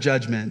sort of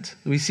judgment.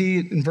 We see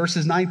in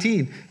verses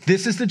 19,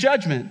 this is the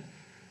judgment.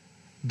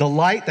 The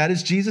light, that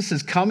is Jesus,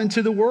 has come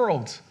into the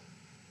world.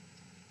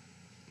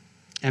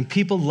 And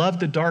people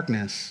love the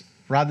darkness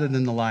rather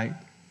than the light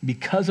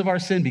because of our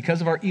sin,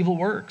 because of our evil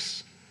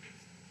works.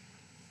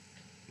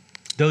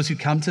 Those who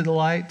come to the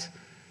light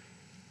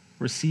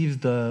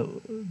receive the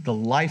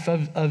life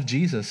of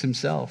Jesus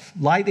himself.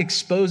 Light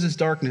exposes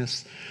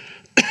darkness.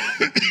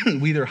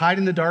 We either hide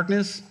in the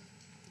darkness,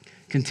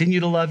 continue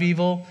to love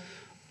evil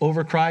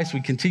over Christ, we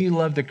continue to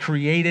love the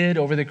created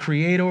over the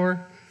creator,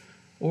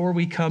 or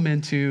we come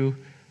into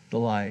the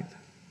light.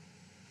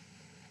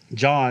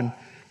 John,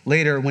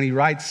 later when he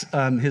writes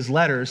his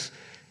letters,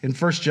 in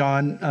 1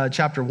 John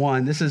chapter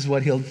 1, this is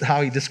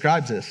how he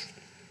describes this.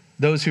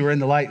 Those who are in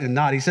the light and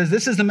not. He says,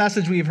 this is the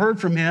message we have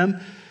heard from him,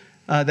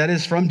 that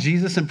is from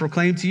Jesus, and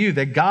proclaimed to you,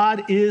 that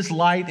God is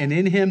light and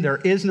in him there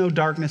is no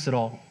darkness at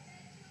all.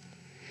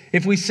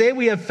 If we say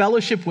we have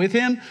fellowship with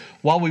him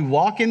while we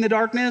walk in the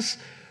darkness,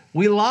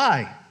 we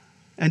lie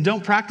and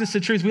don't practice the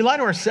truth. We lie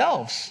to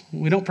ourselves.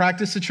 We don't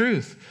practice the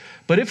truth.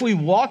 But if we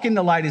walk in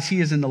the light as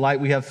he is in the light,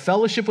 we have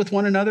fellowship with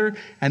one another,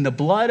 and the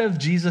blood of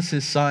Jesus,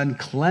 his son,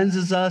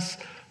 cleanses us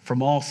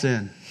from all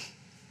sin.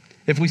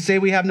 If we say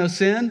we have no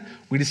sin,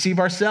 we deceive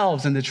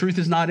ourselves and the truth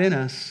is not in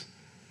us.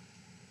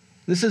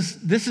 This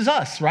is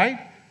us, right?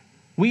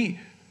 We,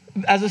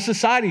 as a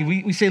society,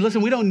 we say,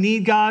 listen, we don't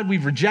need God.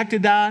 We've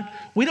rejected that.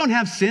 We don't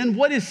have sin.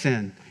 What is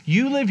sin?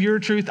 You live your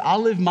truth,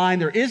 I'll live mine.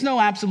 There is no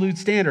absolute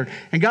standard.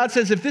 And God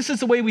says, if this is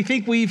the way we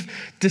think, we've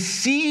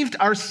deceived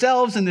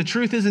ourselves and the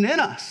truth isn't in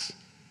us.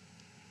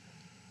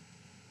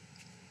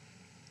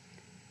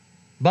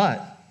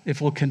 But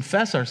if we'll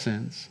confess our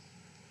sins,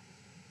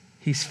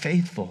 he's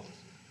faithful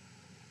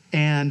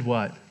and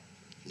what?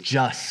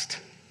 Just.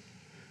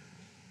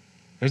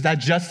 There's that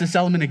justice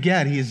element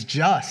again. He is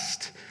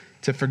just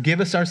to forgive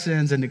us our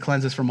sins and to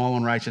cleanse us from all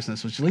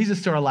unrighteousness, which leads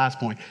us to our last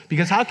point.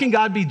 Because how can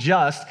God be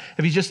just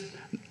if he's just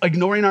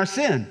ignoring our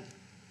sin?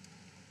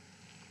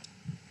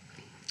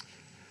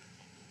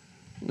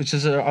 Which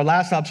is our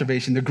last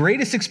observation. The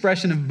greatest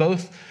expression of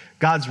both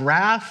God's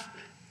wrath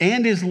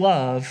and his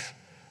love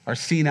are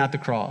seen at the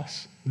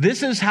cross.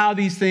 This is how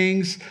these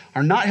things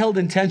are not held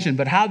in tension,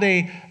 but how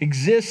they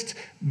exist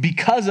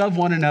because of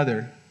one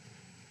another.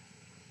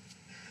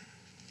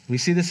 We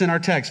see this in our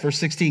text, verse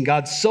 16.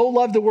 God so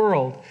loved the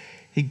world,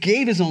 he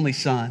gave his only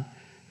son,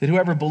 that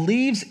whoever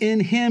believes in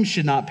him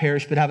should not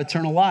perish, but have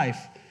eternal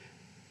life.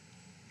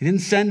 He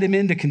didn't send him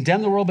in to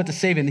condemn the world, but to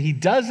save it. And he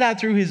does that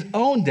through his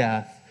own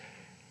death.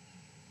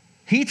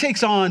 He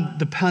takes on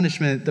the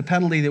punishment, the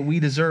penalty that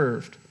we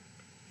deserved.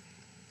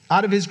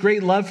 Out of his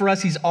great love for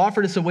us, he's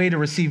offered us a way to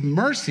receive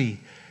mercy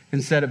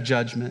instead of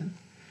judgment.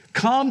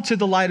 Come to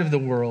the light of the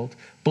world.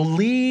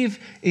 Believe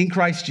in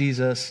Christ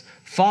Jesus.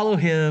 Follow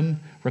him.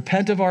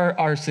 Repent of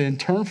our sin.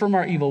 Turn from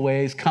our evil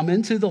ways. Come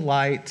into the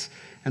light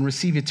and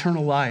receive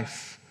eternal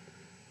life.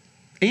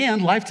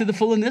 And life to the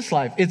full in this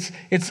life.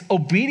 It's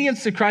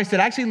obedience to Christ that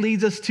actually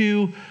leads us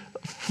to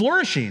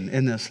flourishing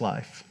in this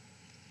life.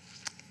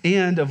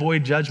 And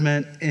avoid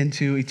judgment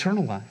into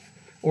eternal life.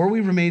 Or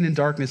we remain in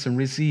darkness and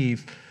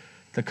receive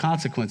the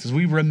consequences.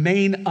 We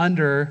remain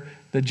under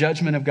the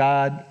judgment of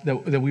God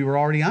that we were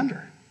already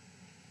under.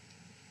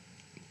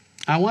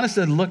 I want us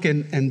to look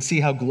and see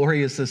how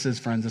glorious this is,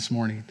 friends, this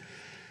morning.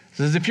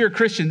 So if you're a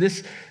Christian,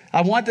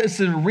 I want us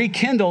to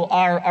rekindle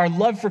our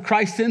love for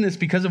Christ in this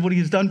because of what he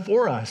has done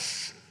for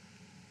us.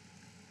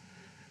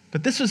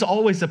 But this was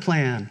always the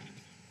plan.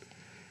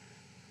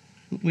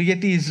 We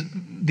get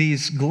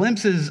these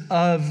glimpses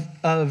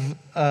of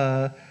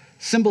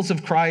symbols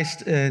of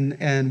Christ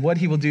and what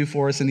he will do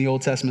for us in the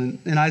Old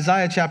Testament. In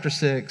Isaiah chapter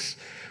 6,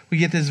 we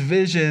get this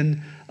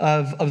vision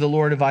of the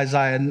Lord of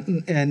Isaiah,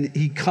 and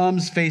he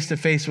comes face to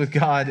face with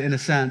God in a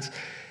sense.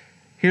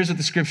 Here's what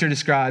the scripture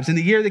describes. In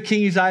the year that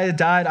King Uzziah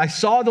died, I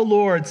saw the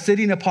Lord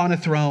sitting upon a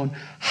throne,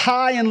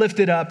 high and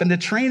lifted up, and the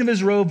train of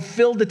his robe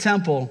filled the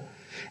temple.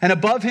 And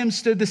above him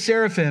stood the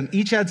seraphim.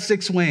 Each had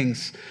 6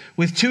 wings.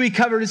 With 2 he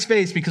covered his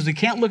face, because we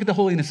can't look at the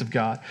holiness of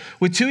God.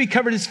 With 2 he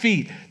covered his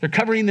feet. They're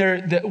covering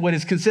what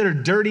is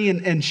considered dirty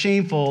and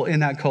shameful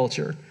in that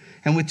culture.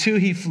 And with 2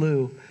 he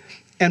flew.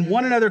 And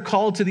one another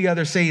called to the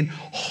other, saying,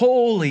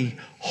 Holy,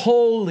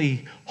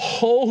 holy,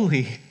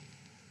 holy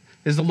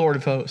is the Lord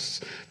of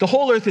hosts. The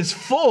whole earth is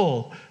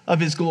full of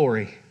his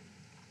glory.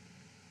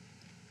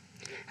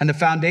 And the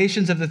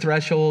foundations of the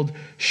threshold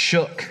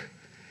shook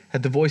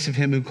at the voice of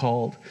him who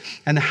called,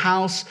 and the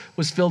house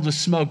was filled with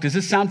smoke. Does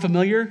this sound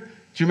familiar?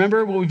 Do you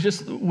remember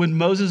when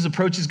Moses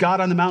approaches God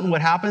on the mountain,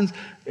 what happens?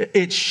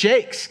 It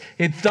shakes,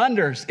 it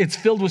thunders, it's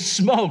filled with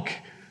smoke.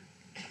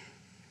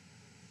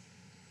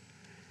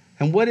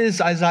 And what is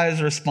Isaiah's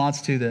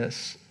response to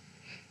this?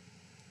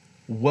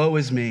 Woe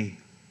is me.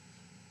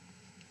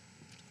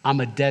 I'm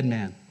a dead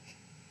man,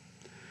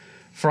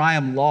 for I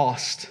am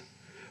lost.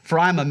 For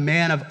I am a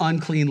man of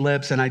unclean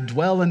lips, and I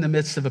dwell in the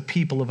midst of a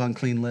people of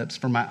unclean lips.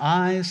 For my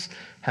eyes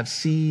have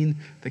seen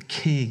the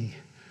King,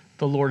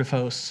 the Lord of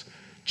hosts.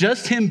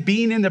 Just him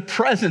being in the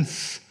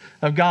presence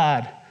of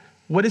God,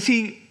 what does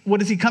he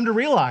come to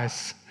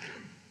realize?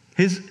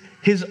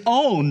 His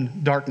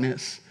own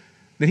darkness,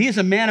 that he is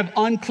a man of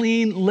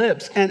unclean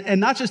lips, and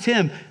not just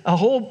him,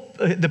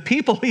 the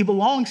people he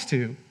belongs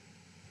to.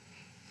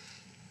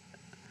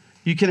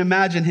 You can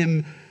imagine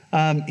him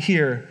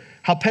here.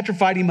 How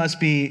petrified he must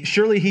be.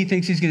 Surely he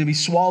thinks he's going to be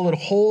swallowed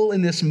whole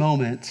in this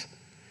moment.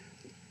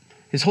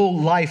 His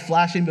whole life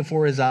flashing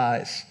before his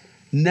eyes.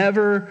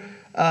 Never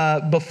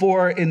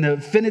before in the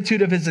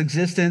finitude of his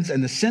existence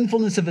and the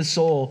sinfulness of his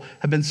soul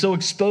have been so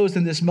exposed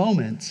in this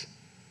moment.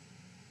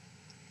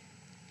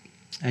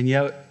 And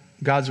yet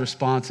God's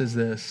response is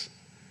this.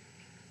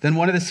 Then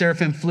one of the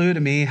seraphim flew to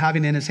me,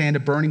 having in his hand a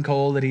burning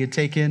coal that he had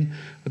taken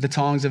with the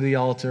tongs of the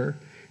altar.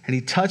 And he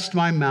touched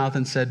my mouth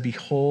and said,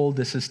 Behold,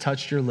 this has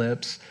touched your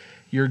lips.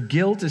 Your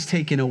guilt is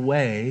taken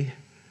away,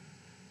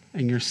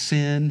 and your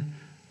sin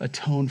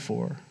atoned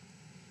for.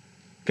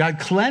 God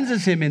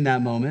cleanses him in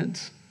that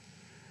moment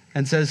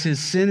and says his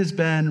sin has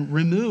been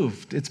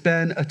removed. It's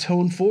been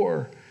atoned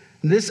for.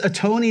 And this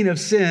atoning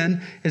of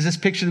sin is this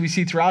picture that we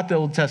see throughout the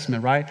Old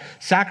Testament, right?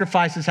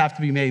 Sacrifices have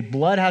to be made.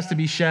 Blood has to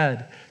be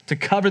shed to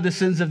cover the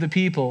sins of the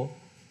people.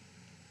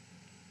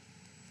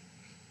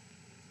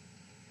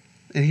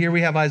 And here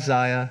we have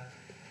Isaiah.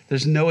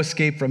 There's no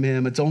escape from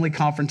him. It's only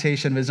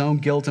confrontation of his own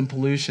guilt and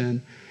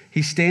pollution.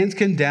 He stands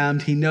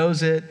condemned. He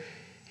knows it.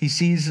 He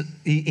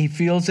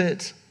feels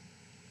it.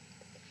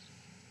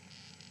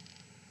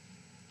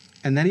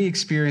 And then he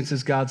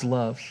experiences God's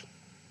love.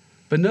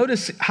 But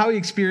notice how he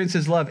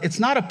experiences love. It's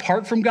not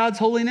apart from God's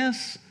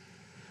holiness,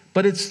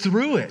 but it's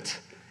through it.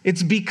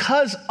 It's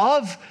because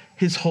of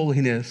his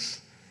holiness.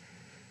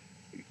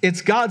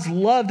 It's God's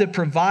love that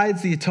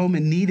provides the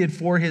atonement needed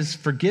for his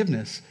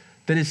forgiveness,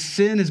 that his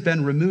sin has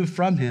been removed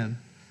from him.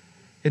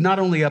 It not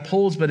only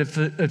upholds, but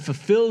it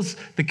fulfills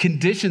the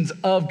conditions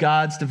of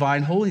God's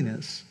divine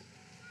holiness.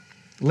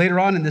 Later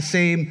on in the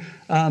same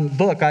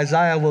book,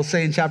 Isaiah will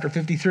say in chapter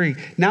 53,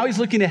 now he's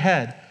looking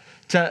ahead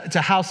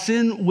to how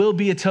sin will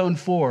be atoned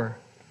for.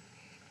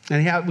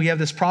 And we have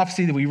this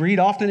prophecy that we read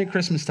often at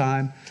Christmas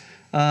time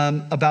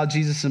about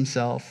Jesus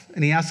himself.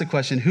 And he asks the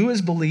question, who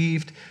has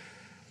believed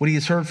what he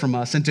has heard from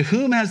us? And to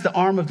whom has the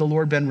arm of the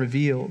Lord been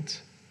revealed?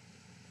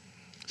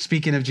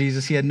 Speaking of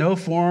Jesus, he had no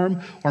form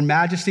or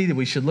majesty that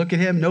we should look at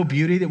him, no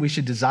beauty that we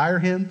should desire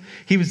him.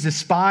 He was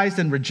despised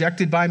and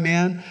rejected by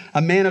man,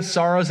 a man of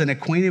sorrows and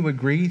acquainted with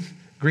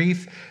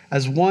grief,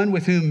 as one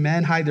with whom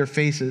men hide their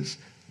faces.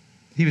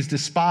 He was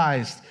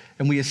despised,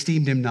 and we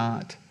esteemed him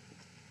not.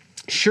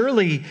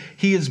 Surely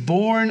he has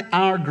borne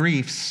our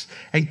griefs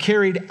and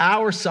carried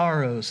our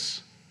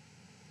sorrows,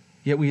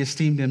 yet we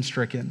esteemed him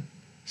stricken,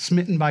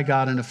 smitten by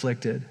God and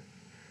afflicted.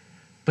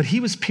 But he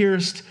was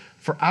pierced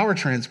for our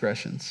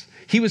transgressions.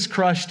 He was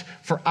crushed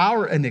for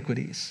our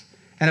iniquities.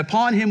 And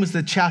upon him was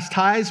the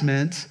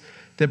chastisement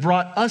that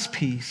brought us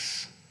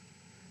peace.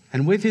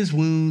 And with his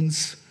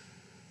wounds,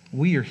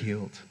 we are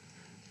healed.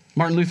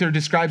 Martin Luther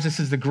describes this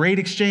as the great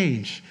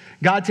exchange.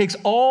 God takes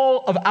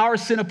all of our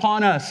sin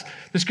upon us.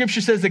 The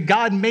scripture says that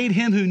God made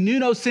him who knew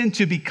no sin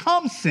to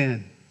become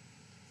sin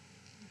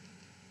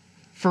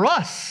for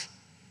us.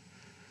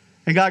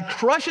 And God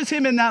crushes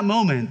him in that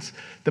moment,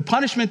 the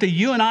punishment that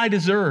you and I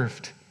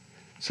deserved,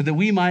 so that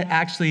we might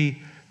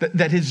actually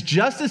that his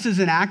justice is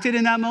enacted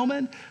in that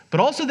moment, but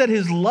also that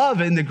his love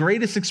in the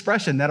greatest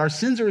expression, that our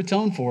sins are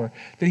atoned for,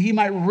 that he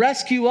might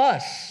rescue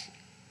us.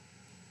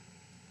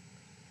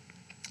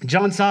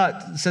 John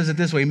Stott says it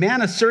this way: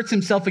 man asserts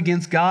himself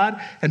against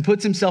God and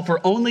puts himself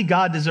where only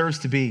God deserves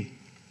to be.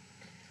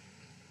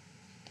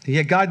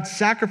 Yet God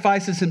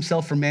sacrifices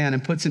himself for man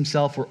and puts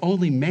himself where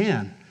only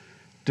man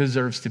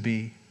deserves to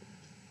be,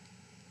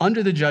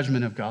 under the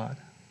judgment of God.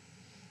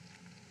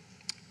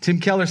 Tim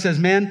Keller says,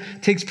 man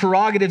takes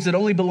prerogatives that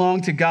only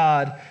belong to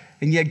God,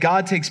 and yet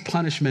God takes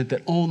punishment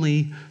that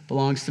only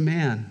belongs to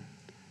man.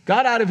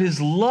 God, out of his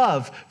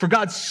love, for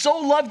God so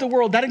loved the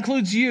world, that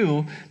includes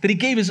you, that he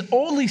gave his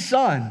only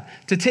son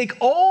to take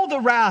all the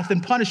wrath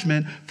and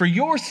punishment for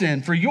your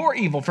sin, for your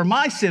evil, for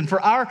my sin,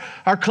 for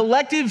our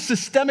collective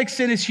systemic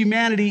sin as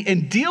humanity,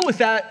 and deal with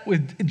that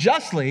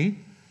justly,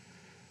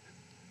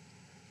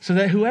 so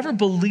that whoever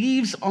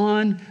believes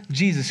on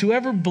Jesus,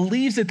 whoever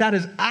believes that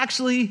is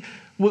actually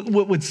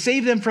what would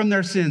save them from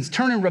their sins,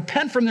 turn and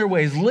repent from their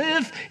ways,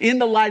 live in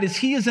the light as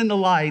he is in the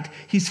light,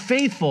 he's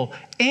faithful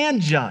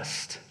and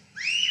just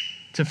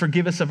to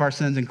forgive us of our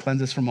sins and cleanse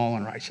us from all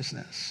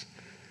unrighteousness.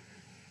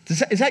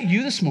 Is that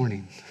you this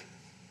morning?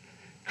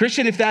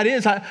 Christian, if that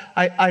is,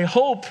 I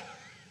hope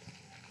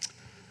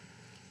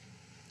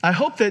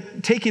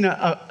that taking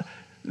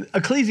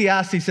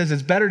Ecclesiastes says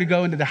it's better to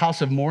go into the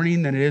house of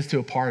mourning than it is to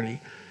a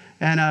party.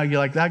 And you're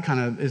like, that kind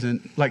of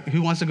isn't, like,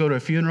 who wants to go to a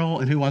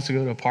funeral and who wants to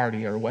go to a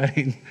party or a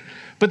wedding?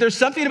 But there's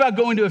something about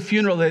going to a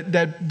funeral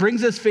that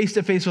brings us face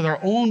to face with our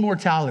own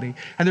mortality.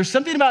 And there's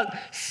something about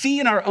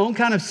seeing our own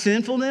kind of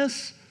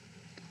sinfulness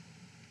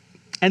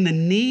and the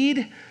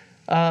need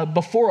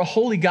before a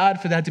holy God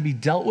for that to be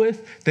dealt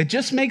with, that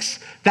just makes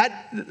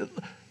that,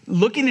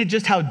 looking at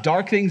just how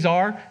dark things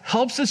are,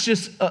 helps us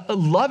just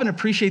love and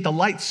appreciate the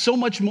light so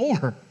much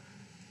more.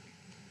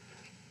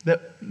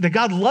 That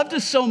God loved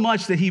us so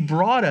much that he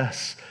brought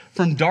us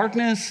from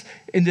darkness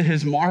into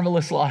his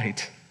marvelous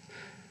light.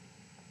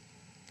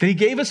 That he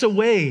gave us a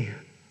way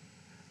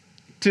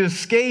to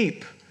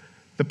escape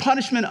the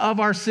punishment of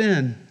our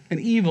sin and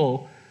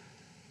evil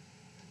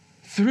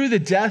through the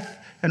death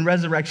and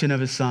resurrection of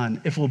his son,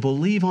 if we'll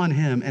believe on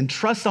him and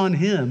trust on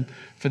him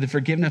for the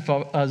forgiveness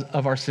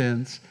of our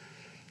sins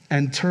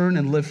and turn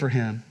and live for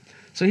him.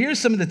 So here's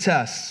some of the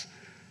tests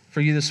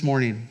for you this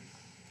morning.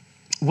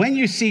 When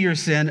you see your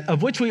sin,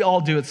 of which we all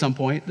do at some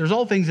point, there's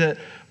all things that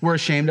we're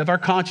ashamed of, our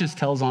conscience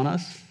tells on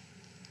us.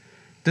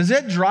 Does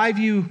it drive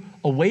you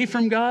away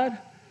from God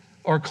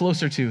or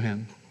closer to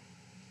him?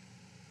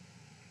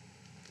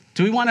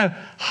 Do we want to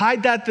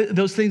hide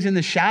those things in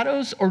the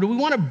shadows, or do we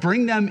want to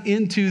bring them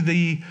into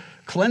the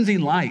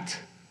cleansing light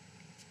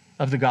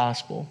of the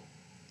gospel?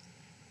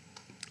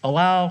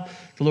 Allow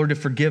the Lord to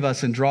forgive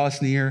us and draw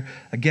us near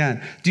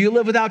again. Do you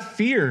live without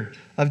fear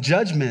of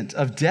judgment,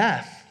 of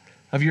death,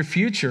 of your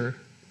future,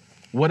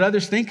 what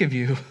others think of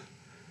you?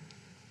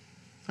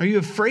 Are you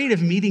afraid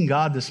of meeting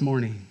God this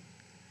morning?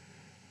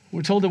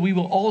 We're told that we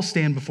will all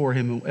stand before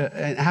him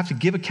and have to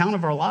give account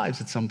of our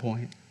lives at some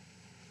point.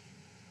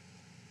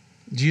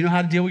 Do you know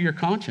how to deal with your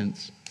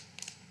conscience?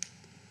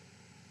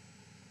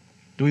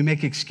 Do we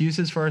make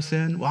excuses for our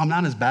sin? Well, I'm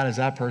not as bad as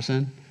that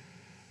person.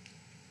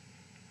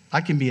 I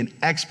can be an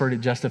expert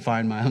at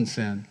justifying my own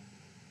sin.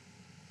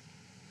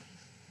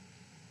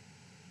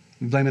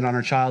 We blame it on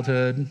our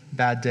childhood,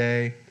 bad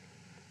day.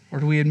 Or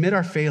do we admit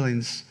our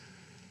failings?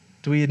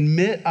 Do we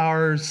admit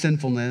our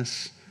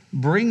sinfulness?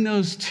 Bring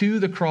those to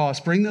the cross,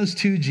 bring those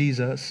to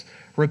Jesus,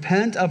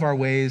 repent of our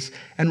ways,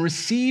 and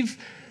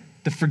receive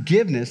the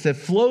forgiveness that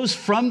flows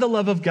from the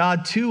love of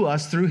God to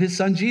us through his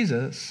son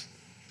Jesus.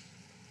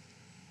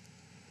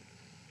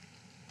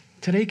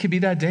 Today could be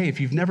that day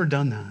if you've never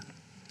done that.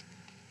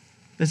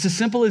 It's as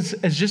simple as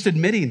just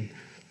admitting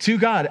to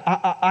God,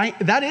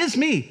 that is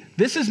me.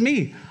 This is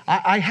me.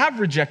 I have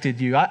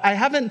rejected you.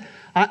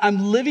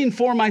 I'm living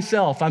for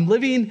myself. I'm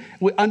living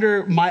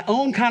under my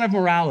own kind of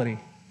morality.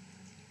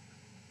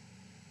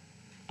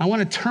 I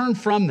want to turn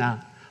from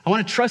that. I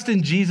want to trust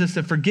in Jesus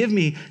to forgive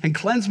me and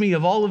cleanse me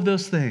of all of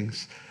those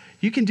things.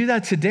 You can do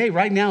that today,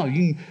 right now.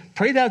 You can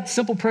pray that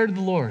simple prayer to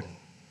the Lord.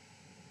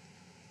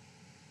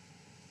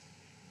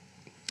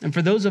 And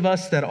for those of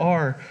us that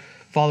are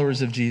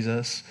followers of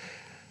Jesus,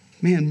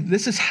 man,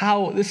 this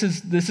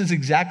is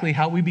exactly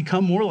how we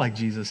become more like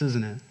Jesus,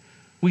 isn't it?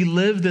 We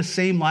live the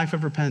same life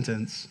of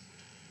repentance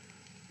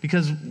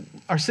because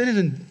our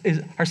sin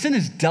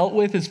is dealt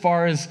with as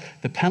far as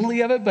the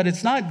penalty of it, but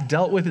it's not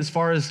dealt with as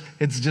far as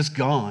it's just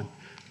gone.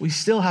 We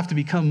still have to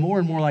become more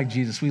and more like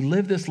Jesus. We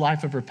live this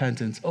life of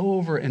repentance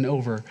over and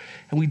over,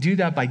 and we do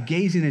that by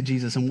gazing at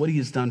Jesus and what he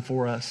has done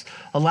for us,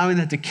 allowing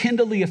that to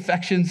kindle the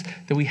affections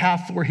that we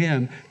have for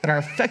him, that our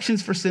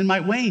affections for sin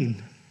might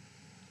wane.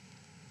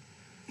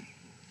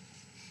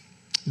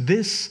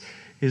 This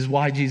is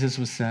why Jesus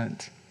was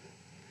sent.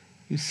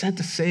 He was sent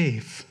to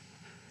save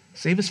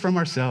us from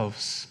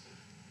ourselves,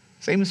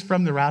 save us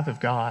from the wrath of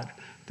God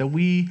that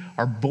we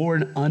are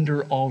born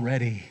under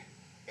already.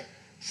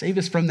 Save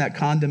us from that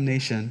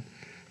condemnation.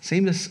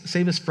 Save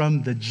us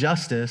from the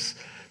justice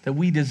that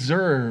we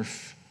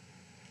deserve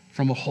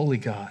from a holy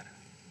God.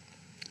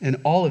 And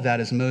all of that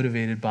is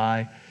motivated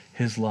by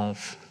his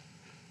love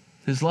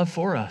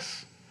for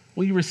us.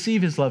 Will you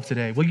receive his love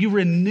today? Will you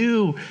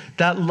renew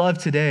that love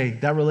today,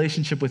 that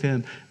relationship with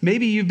him?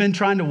 Maybe you've been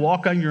trying to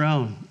walk on your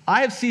own.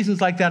 I have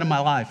seasons like that in my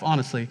life,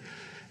 honestly.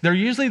 They're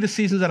usually the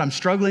seasons that I'm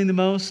struggling the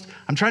most.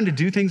 I'm trying to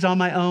do things on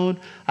my own.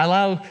 I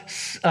allow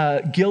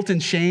guilt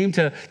and shame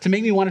to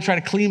make me want to try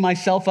to clean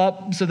myself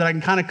up so that I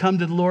can kind of come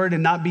to the Lord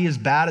and not be as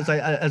bad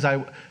as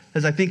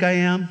I think I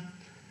am.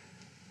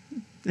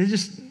 It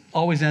just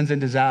always ends in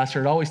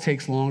disaster. It always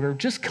takes longer.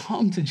 Just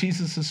come to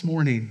Jesus this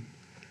morning.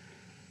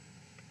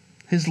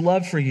 His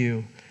love for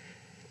you.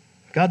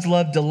 God's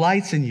love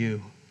delights in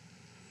you.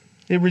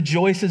 It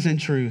rejoices in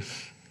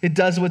truth. It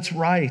does what's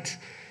right.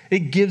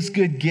 It gives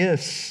good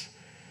gifts.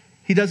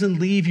 He doesn't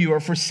leave you or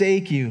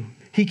forsake you.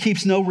 He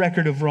keeps no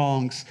record of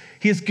wrongs.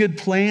 He has good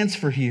plans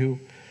for you.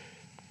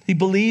 He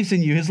believes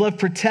in you. His love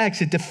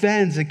protects, it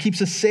defends, it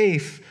keeps us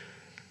safe.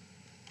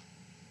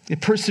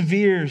 It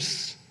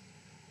perseveres.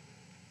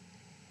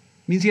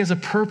 It means he has a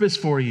purpose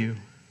for you.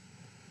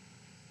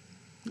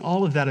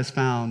 All of that is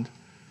found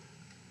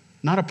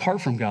not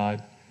apart from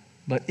God,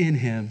 but in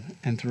him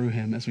and through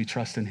him as we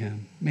trust in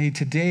him. May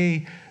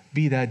today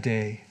be that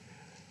day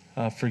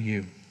for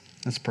you.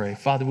 Let's pray.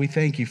 Father, we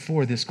thank you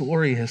for this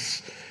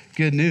glorious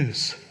good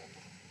news.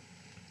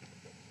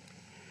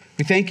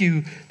 We thank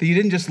you that you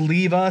didn't just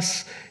leave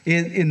us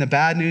in the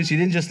bad news. You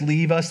didn't just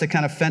leave us to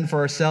kind of fend for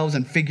ourselves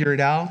and figure it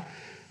out,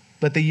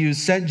 but that you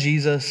sent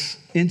Jesus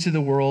into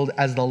the world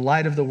as the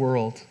light of the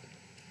world.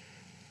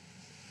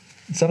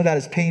 And some of that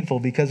is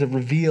painful because it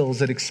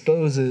reveals, it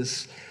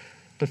exposes.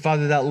 But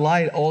Father, that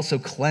light also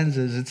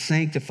cleanses, it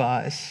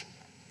sanctifies.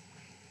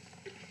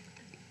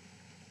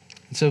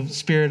 And so,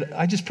 Spirit,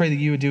 I just pray that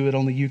you would do what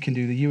only you can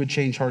do, that you would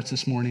change hearts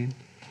this morning,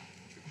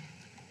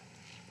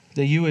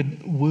 that you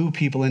would woo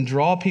people and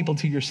draw people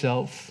to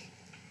yourself,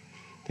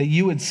 that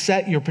you would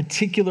set your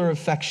particular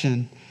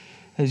affection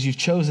as you've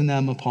chosen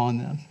them upon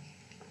them.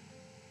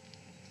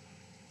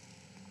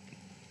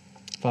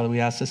 Father,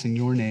 we ask this in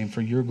your name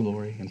for your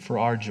glory and for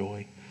our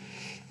joy.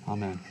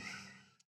 Amen.